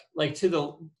look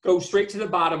go straight to the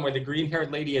bottom where the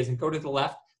green-haired lady is and go to the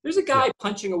left, there's a guy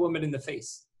punching a woman in the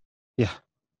face. Yeah.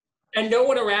 And no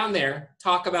one around there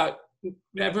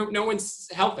no one's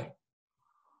helping.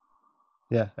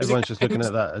 Yeah, everyone's just looking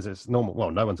at that as it's normal. Well,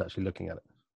 no one's actually looking at it.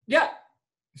 Yeah.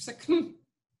 It's like,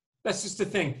 that's just the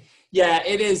thing. Yeah,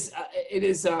 it is.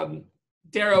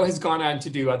 Darrow has gone on to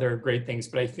do other great things,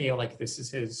 but I feel like this is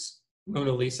his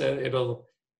Mona Lisa.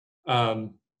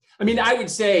 I would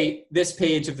say this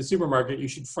page of the supermarket, you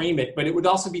should frame it, but it would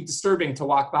also be disturbing to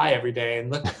walk by every day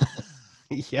and look.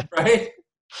 Yeah. Right?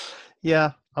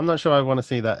 Yeah. I'm not sure I want to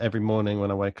see that every morning when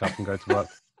I wake up and go to work.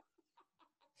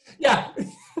 Yeah.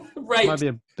 Right. It might be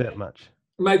a bit much.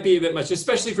 It might be a bit much,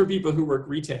 especially for people who work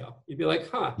retail. You'd be like,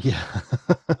 huh. Yeah.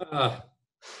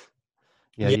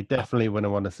 Yeah, you definitely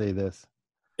wouldn't want to see this.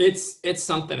 It's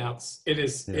something else. It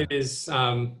is. Yeah. It is.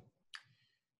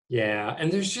 Yeah.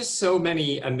 And there's just so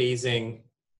many amazing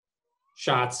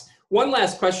shots. One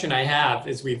last question I have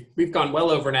is we've gone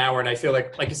well over an hour, and I feel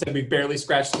like I said, we've barely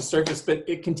scratched the surface, but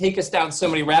it can take us down so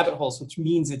many rabbit holes, which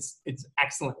means it's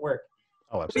excellent work.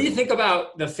 Oh, absolutely. What do you think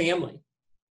about the family,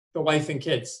 the wife and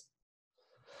kids?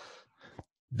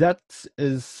 That's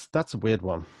a weird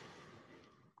one,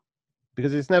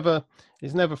 because it's never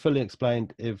fully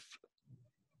explained if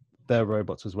they're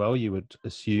robots as well. You would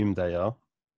assume they are.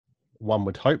 One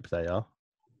would hope they are.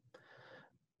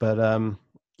 But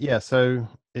yeah, so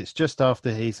it's just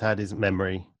after he's had his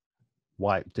memory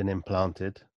wiped and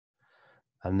implanted,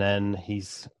 and then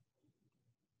he's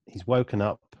woken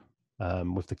up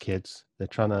with the kids. They're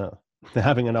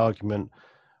having an argument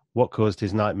what caused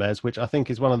his nightmares, which I think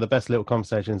is one of the best little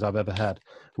conversations I've ever had,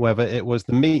 whether it was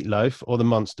the meatloaf or the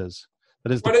monsters.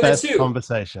 That is the best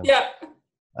conversation. Yeah.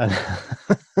 And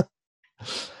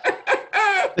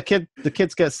the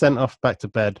kids get sent off back to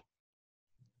bed,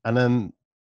 and then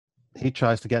he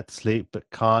tries to get to sleep but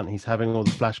can't. He's having all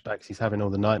the flashbacks, he's having all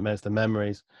the nightmares, the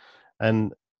memories,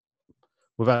 and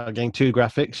without getting too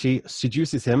graphic, she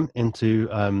seduces him into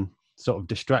sort of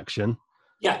distraction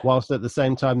Yeah. Whilst at the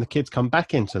same time, the kids come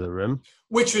back into the room.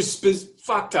 Which was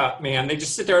fucked up, man. They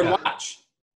just sit there and watch.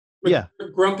 With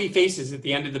grumpy faces at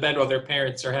the end of the bed while their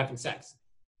parents are having sex.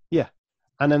 Yeah.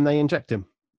 And then they inject him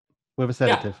with a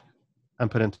sedative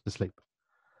and put him to sleep.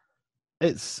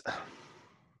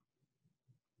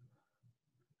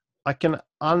 I can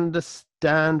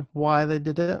understand why they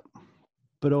did it,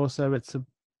 but also it's a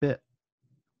bit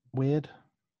weird.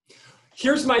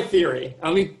 Here's my theory.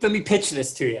 Let me pitch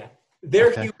this to you.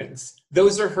 They're humans.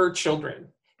 Those are her children.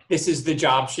 This is the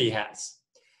job she has.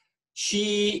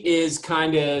 She is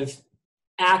kind of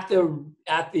at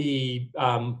the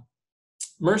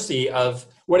mercy of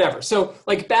whatever. So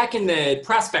like back in the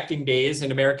prospecting days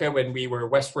in America, when we were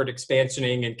westward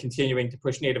expansioning and continuing to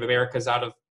push Native Americans out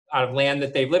of land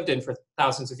that they've lived in for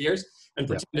thousands of years and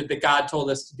pretended that God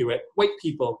told us to do it. White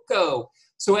people, go.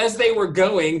 So as they were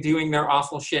doing their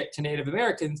awful shit to Native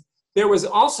Americans, there was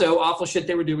also awful shit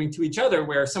they were doing to each other,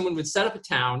 where someone would set up a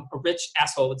town, a rich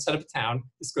asshole would set up a town.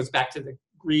 This goes back to the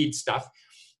greed stuff.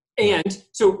 And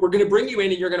so we're going to bring you in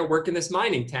and you're going to work in this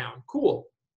mining town. Cool.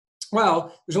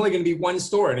 Well, there's only going to be one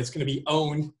store and it's going to be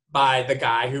owned by the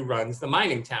guy who runs the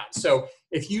mining town. So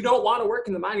if you don't want to work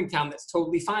in the mining town, that's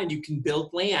totally fine. You can build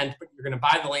land, but you're going to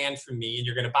buy the land from me and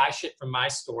you're going to buy shit from my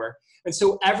store. And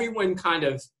so everyone kind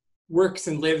of works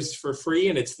and lives for free.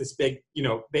 And it's this big,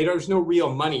 there's no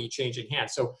real money changing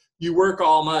hands. So you work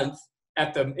all month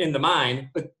in the mine,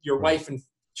 but your wife and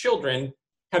children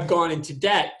have gone into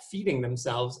debt feeding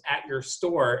themselves at your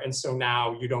store. And so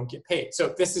now you don't get paid.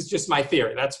 So this is just my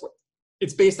theory.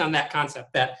 It's based on that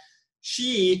concept that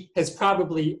she has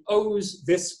probably owes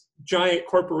this giant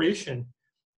corporation,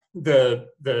 the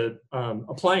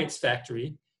appliance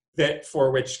factory that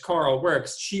for which Carl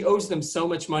works, she owes them so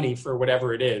much money for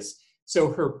whatever it is.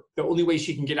 So the only way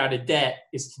she can get out of debt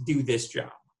is to do this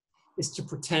job, is to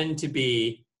pretend to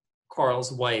be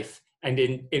Carl's wife. And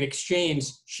in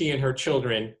exchange, she and her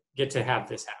children get to have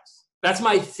this house. That's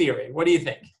my theory. What do you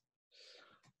think?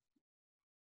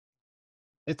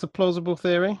 It's a plausible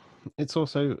theory. It's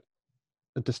also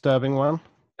a disturbing one.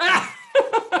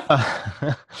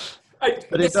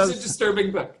 This is a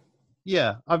disturbing book.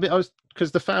 Yeah, I was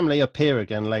because the family appear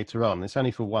again later on. It's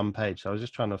only for one page, so I was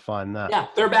just trying to find that. Yeah,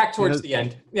 they're back towards the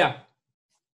end. Yeah.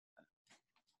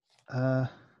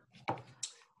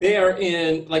 They are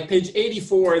in like page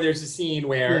 84. There's a scene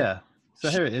where so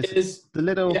here it is.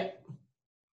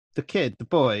 The kid, the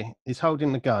boy, is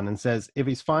holding the gun and says, "If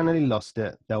he's finally lost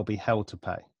it, there'll be hell to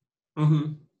pay."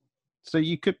 Mm-hmm. So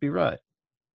you could be right.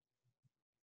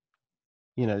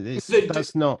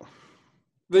 That's not.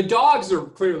 The dogs are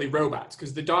clearly robots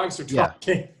because the dogs are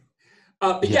talking.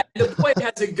 The boy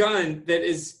has a gun that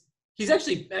he's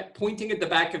actually pointing at the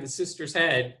back of his sister's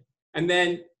head, and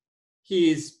then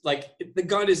he's like, the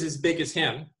gun is as big as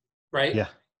him, right? Yeah.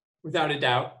 Without a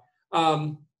doubt.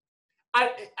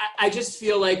 I just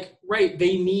feel like,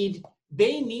 they need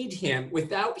him.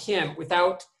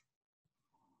 Without,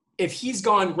 if he's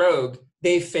gone rogue,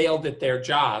 they failed at their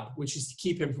job, which is to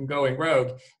keep him from going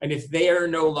rogue. And if they are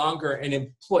no longer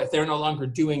if they're no longer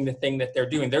doing the thing that they're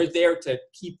doing, they're there to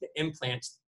keep the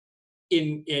implants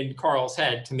in Carl's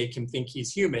head to make him think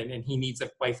he's human, and he needs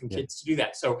a wife and kids to do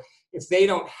that. So if they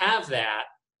don't have that,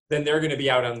 then they're going to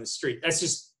be out on the street. That's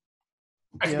just,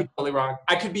 I could be totally wrong.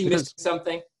 I could be missing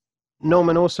something.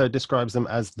 Norman also describes them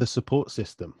as the support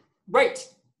system. Right.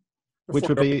 Which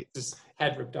would be his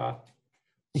head ripped off.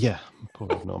 Yeah, poor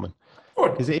Norman.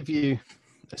 Because if you,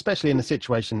 especially in the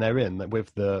situation they're in, that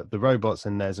with the robots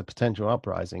and there's a potential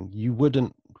uprising, you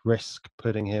wouldn't risk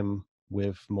putting him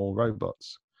with more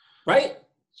robots. Right.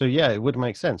 So yeah, it would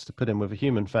make sense to put him with a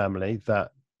human family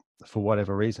that, for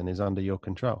whatever reason, is under your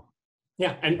control.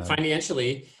 Yeah, and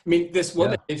financially, I mean, this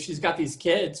woman, if she's got these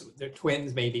kids, they're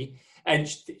twins maybe, and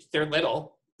they're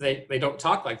little. They don't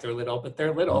talk like they're little, but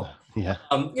they're little. Yeah.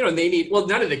 They need,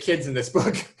 none of the kids in this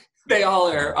book, they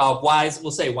all are wise.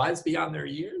 We'll say wise beyond their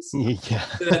years. Yeah.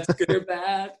 So that's good or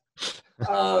bad.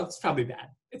 It's probably bad.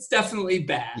 It's definitely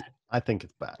bad. I think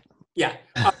it's bad. Yeah.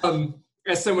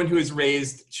 As someone who has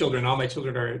raised children, all my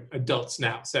children are adults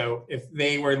now. So if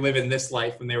they were living this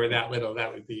life when they were that little,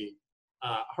 that would be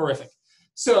horrific.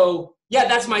 So yeah,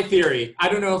 that's my theory. I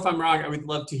don't know if I'm wrong. I would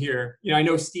love to hear. I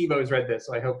know Steve-O's read this,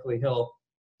 so hopefully he'll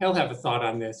have a thought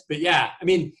on this. But yeah, I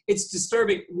mean, it's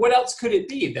disturbing. What else could it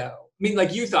be, though? I mean,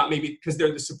 like you thought, maybe because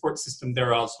they're the support system,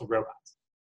 they're also robots.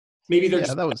 Maybe they're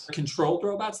just controlled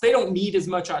robots. They don't need as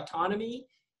much autonomy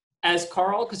as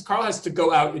Carl, because Carl has to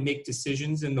go out and make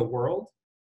decisions in the world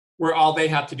where all they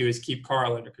have to do is keep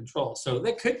Carl under control. So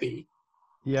that could be.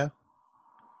 Yeah.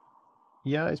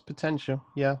 Yeah, it's potential.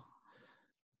 Yeah.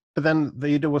 But then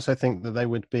you'd also think that they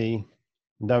would be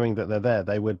knowing that they're there,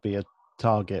 they would be a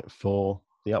target for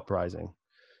the uprising.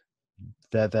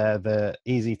 They're there. They're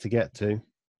easy to get to.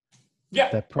 Yeah.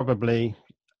 They're probably,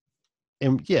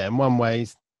 in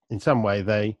some way,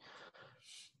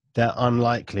 they're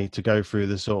unlikely to go through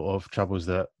the sort of troubles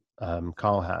that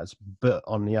Carl has. But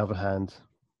on the other hand,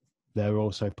 they're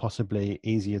also possibly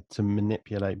easier to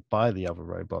manipulate by the other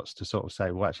robots to sort of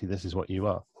say, well, actually, this is what you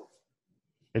are.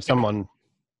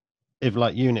 If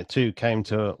like Unit 2 came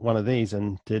to one of these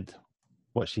and did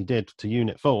what she did to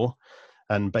Unit 4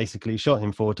 and basically shot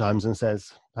him 4 times and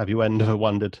says, have you ever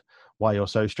wondered why you're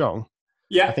so strong?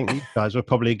 Yeah. I think these guys would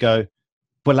probably go,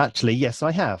 well, actually, yes,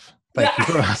 I have. Thank you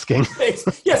for asking.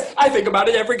 Yes, I think about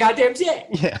it every goddamn day.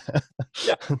 Yeah.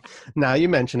 Now you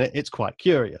mention it, it's quite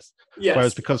curious. Yes.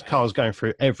 Whereas because Carl's going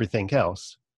through everything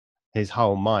else, his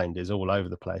whole mind is all over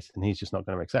the place and he's just not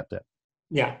going to accept it.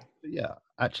 Yeah. But yeah,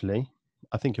 actually,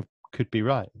 I think you could be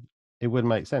right. It would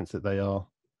make sense that they are.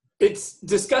 It's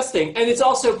disgusting. And it's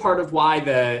also part of why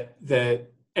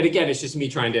and again, it's just me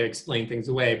trying to explain things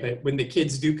away, but when the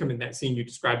kids do come in that scene you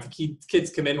described, the kids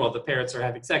come in while the parents are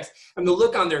having sex, and the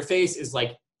look on their face is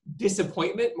like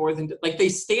disappointment more than, like they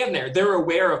stand there, they're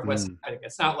aware of what's happening.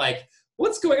 It's not like,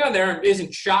 what's going on there?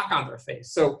 Isn't shock on their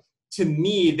face. So to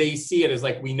me, they see it as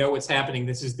like, we know what's happening.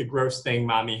 This is the gross thing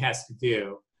mommy has to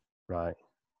do. Right.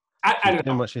 I don't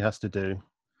know what she has to do.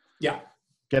 Yeah.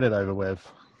 Get it over with.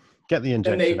 Get the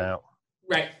injection out.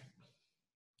 Right.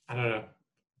 I don't know.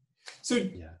 So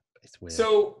yeah, it's weird.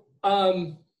 So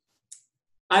I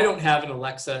don't have an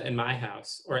Alexa in my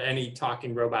house or any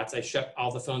talking robots. I shut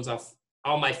all the phones off,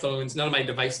 all my phones. None of my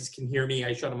devices can hear me.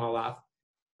 I shut them all off.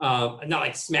 Not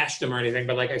like smashed them or anything,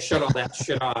 but like I shut all that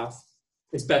shit off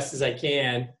as best as I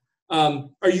can.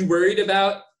 Are you worried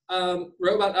about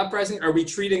robot uprising? Are we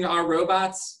treating our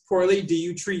robots poorly? Do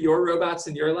you treat your robots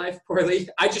in your life poorly?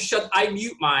 I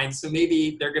mute mine, so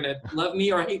maybe they're gonna love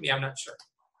me or hate me. I'm not sure.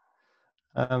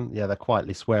 Yeah, they're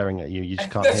quietly swearing at you. You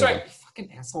just can't. That's hear right, them. you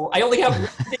fucking asshole. I only have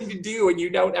one thing to do, and you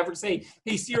don't ever say,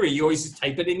 "Hey Siri." You always just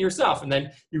type it in yourself, and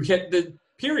then you hit the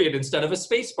period instead of a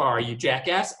space bar. You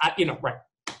jackass. Right.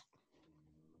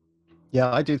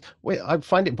 Yeah, I do. Wait, I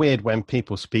find it weird when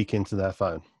people speak into their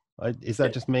phone. Is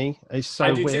that just me? It's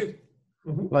so weird. Too.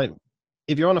 Mm-hmm. Like,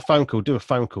 if you're on a phone call, do a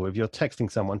phone call. If you're texting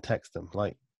someone, text them.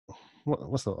 Like,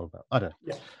 what's that all about? I don't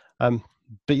know. Yeah.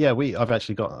 But yeah, I've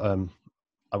actually got.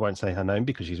 I won't say her name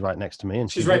because she's right next to me, and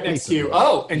she's right next to you.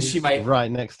 Oh, and she might right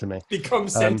next to me become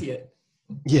sentient.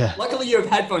 Yeah. Luckily, you have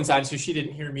headphones on, so she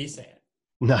didn't hear me say it.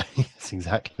 No, yes,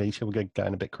 exactly. She'll be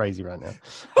going a bit crazy right now.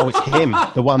 Oh, it's him,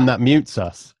 the one that mutes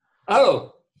us.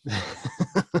 Oh.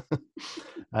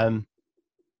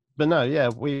 But no, yeah,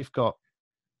 we've got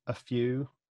a few.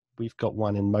 We've got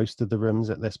one in most of the rooms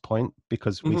at this point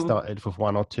because we started with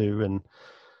 1 or 2, and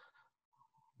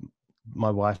my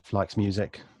wife likes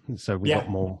music, so we got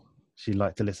more. She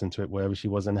liked to listen to it wherever she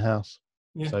was in the house.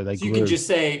 Yeah. So you can just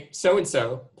say so and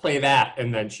so play that,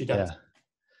 and then she does.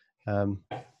 Yeah.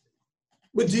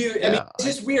 Would you? I mean, it's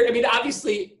just weird. I mean,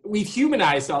 obviously, we've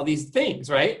humanized all these things,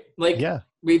 right? Like,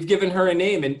 we've given her a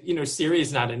name, and Siri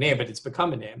is not a name, but it's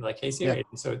become a name. Like, hey Siri.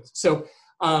 Yeah. So,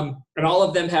 and all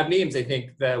of them have names. I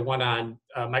think the one on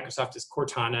Microsoft is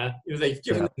Cortana. They've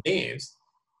given them names.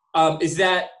 Is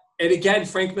that? And again,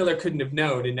 Frank Miller couldn't have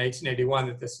known in 1981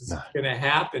 that this was going to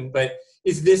happen. But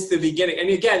is this the beginning?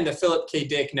 And again, the Philip K.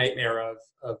 Dick nightmare of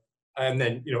and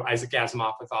then Isaac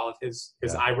Asimov with all of his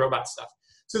iRobot stuff.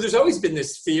 So there's always been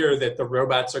this fear that the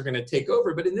robots are going to take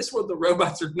over. But in this world, the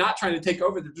robots are not trying to take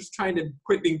over. They're just trying to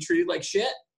quit being treated like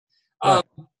shit. Right.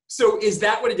 So is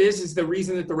that what it is? Is the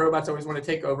reason that the robots always want to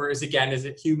take over is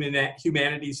it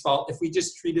humanity's fault? If we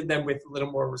just treated them with a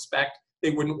little more respect,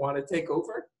 they wouldn't want to take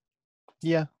over?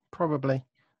 Yeah, probably.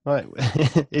 Right.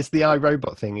 It's the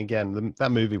iRobot thing again.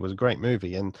 That movie was a great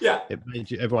movie, and it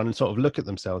made everyone sort of look at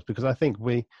themselves, because I think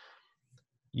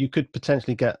you could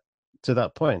potentially get to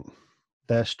that point.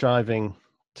 They're striving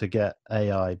to get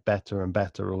AI better and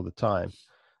better all the time.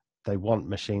 They want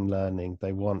machine learning.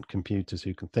 They want computers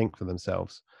who can think for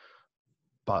themselves.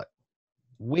 But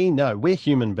we know we're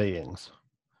human beings.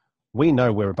 We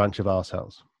know we're a bunch of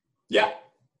assholes. Yeah.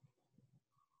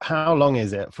 How long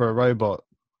is it for a robot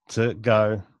to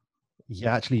go,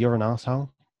 yeah, actually, you're an asshole?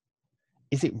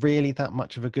 Is it really that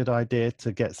much of a good idea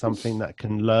to get something that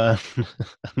can learn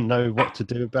and know what to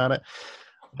do about it?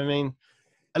 I mean,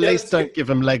 at least don't give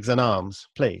them legs and arms,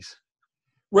 please.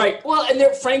 Right. Well,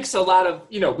 and Frank's a lot of,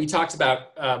 we talked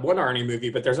about one Arnie movie,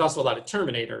 but there's also a lot of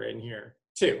Terminator in here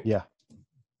too. Yeah.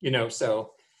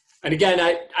 So, and again,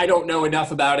 I don't know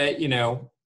enough about it,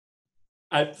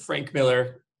 Frank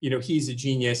Miller, he's a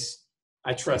genius.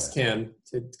 I trust him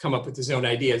to come up with his own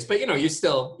ideas. But,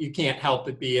 you can't help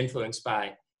but be influenced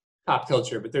by pop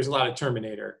culture. But there's a lot of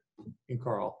Terminator in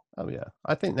Carl. Oh, yeah.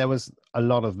 I think there was a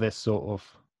lot of this sort of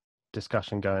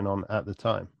discussion going on at the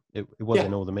time. It was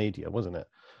in all the media, wasn't it?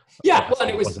 Yeah, well, and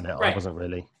it was, wasn't it? right. I wasn't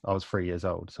really. I was 3 years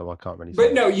old, so I can't really.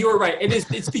 But no, you were right.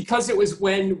 It's because it was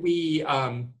when we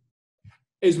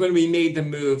made the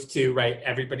move to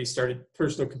everybody started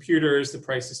personal computers. The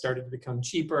prices started to become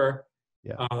cheaper.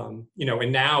 Yeah. And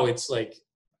now it's like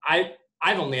I've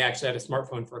only actually had a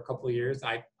smartphone for a couple of years.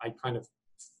 I kind of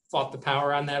fought the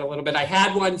power on that a little bit. I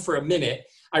had one for a minute.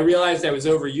 I realized I was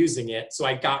overusing it, so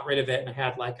I got rid of it and I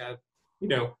had like a,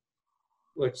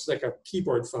 looks like a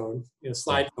keyboard phone,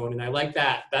 slide phone, and I like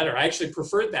that better. I actually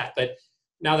preferred that, but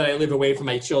now that I live away from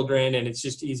my children and it's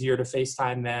just easier to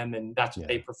FaceTime them and that's what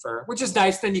they prefer, which is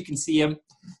nice. Then you can see them,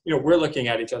 we're looking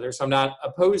at each other. So I'm not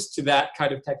opposed to that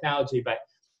kind of technology, but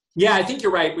yeah, I think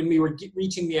you're right. When we were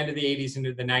reaching the end of the 80s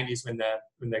into the 90s, when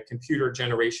the computer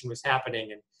generation was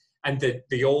happening and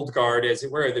the old guard, as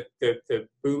it were, the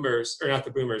boomers, or not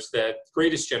the boomers, the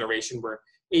greatest generation were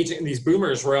aging, and these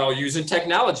boomers were all using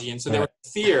technology. And so there was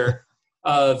fear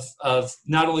of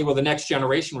not only will the next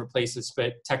generation replace us,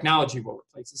 but technology will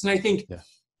replace us. And I think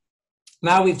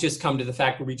now we've just come to the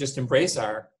fact where we just embrace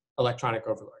our electronic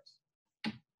overlords.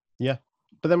 Yeah,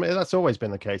 but then that's always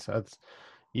been the case.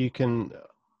 You can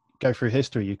go through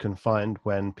history, you can find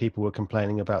when people were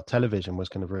complaining about television was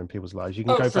going to ruin people's lives. You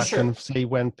can go back and see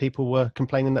when people were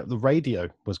complaining that the radio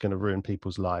was going to ruin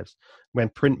people's lives, when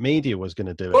print media was going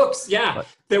to do it. Books, yeah.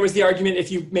 There was the argument,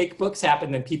 if you make books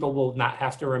happen, then people will not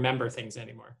have to remember things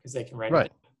anymore because they can write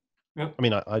it. Yep. I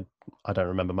mean, I don't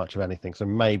remember much of anything, so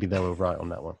maybe they were right on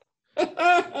that one.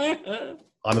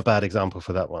 I'm a bad example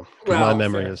for that one, because my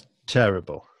memory is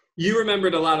terrible. You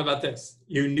remembered a lot about this.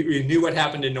 You knew what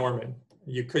happened in Norman.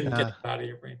 You couldn't get it out of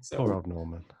your brain. So poor old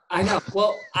Norman. I know.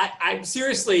 Well, I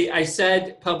seriously, I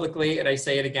said publicly, and I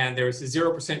say it again, there was a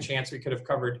 0% chance we could have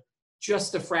covered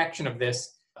just a fraction of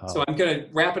this. So I'm going to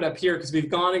wrap it up here because we've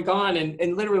gone and gone,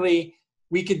 and literally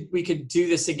we could do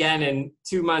this again in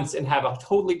 2 months and have a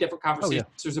totally different conversation.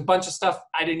 So there's a bunch of stuff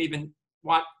I didn't even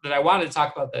that I wanted to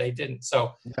talk about that I didn't.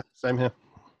 So same here.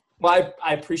 Well,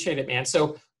 I appreciate it, man.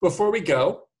 So before we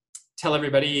go, tell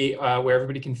everybody where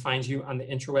everybody can find you on the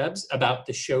interwebs, about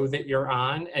the show that you're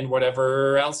on, and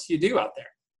whatever else you do out there.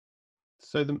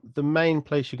 So the main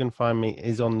place you can find me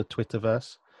is on the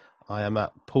Twitterverse. I am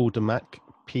at Paul Damac,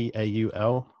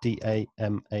 PauldAmac.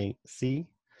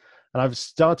 And I've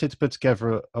started to put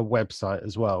together a website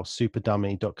as well,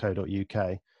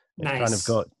 superdummy.co.uk. Nice.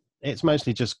 It's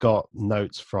mostly just got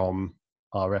notes from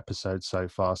our episodes so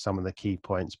far, some of the key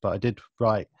points, but I did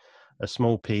write a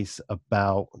small piece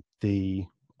about the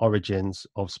origins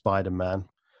of Spider-Man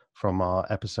from our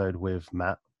episode with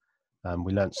Matt.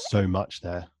 We learned so much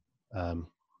there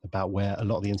about where a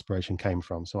lot of the inspiration came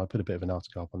from. So I put a bit of an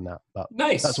article up on that. But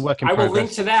nice. That's a work in progress. I will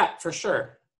link to that for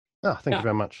sure. Thank you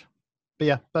very much. But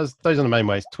yeah, those are the main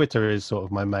ways. Twitter is sort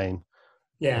of my main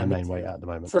way at the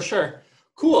moment. For sure.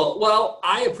 Cool. Well,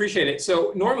 I appreciate it.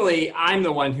 So normally I'm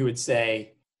the one who would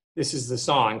say, this is the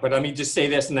song, but let me just say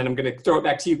this and then I'm going to throw it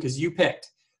back to you because you picked.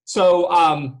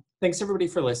 So thanks everybody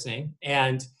for listening.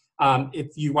 And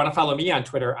if you want to follow me on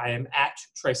Twitter, I am at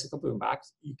Tricycle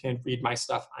Boombox. You can read my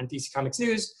stuff on DC Comics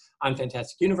News, on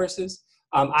Fantastic Universes.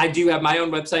 I do have my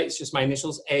own website. It's just my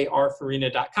initials,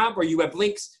 arfarina.com, where you have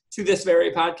links to this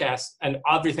very podcast and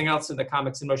everything else in the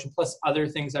Comics in Motion, plus other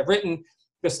things I've written,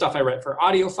 the stuff I read for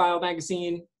AudioFile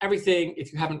magazine, everything.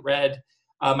 If you haven't read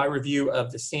my review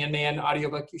of the Sandman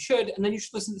audiobook, you should, and then you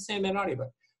should listen to the Sandman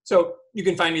audiobook. So you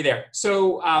can find me there.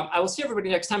 So I will see everybody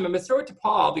next time. I'm going to throw it to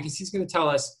Paul because he's going to tell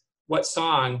us what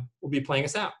song will be playing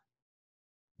us out.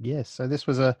 Yes, so this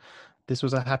was a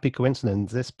happy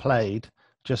coincidence. This played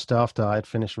just after I had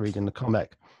finished reading the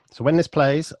comic. So when this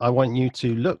plays, I want you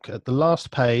to look at the last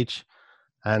page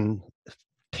and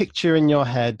picture in your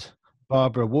head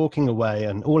Barbara walking away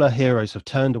and all her heroes have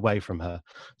turned away from her.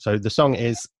 So the song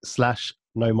is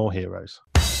 / No More Heroes.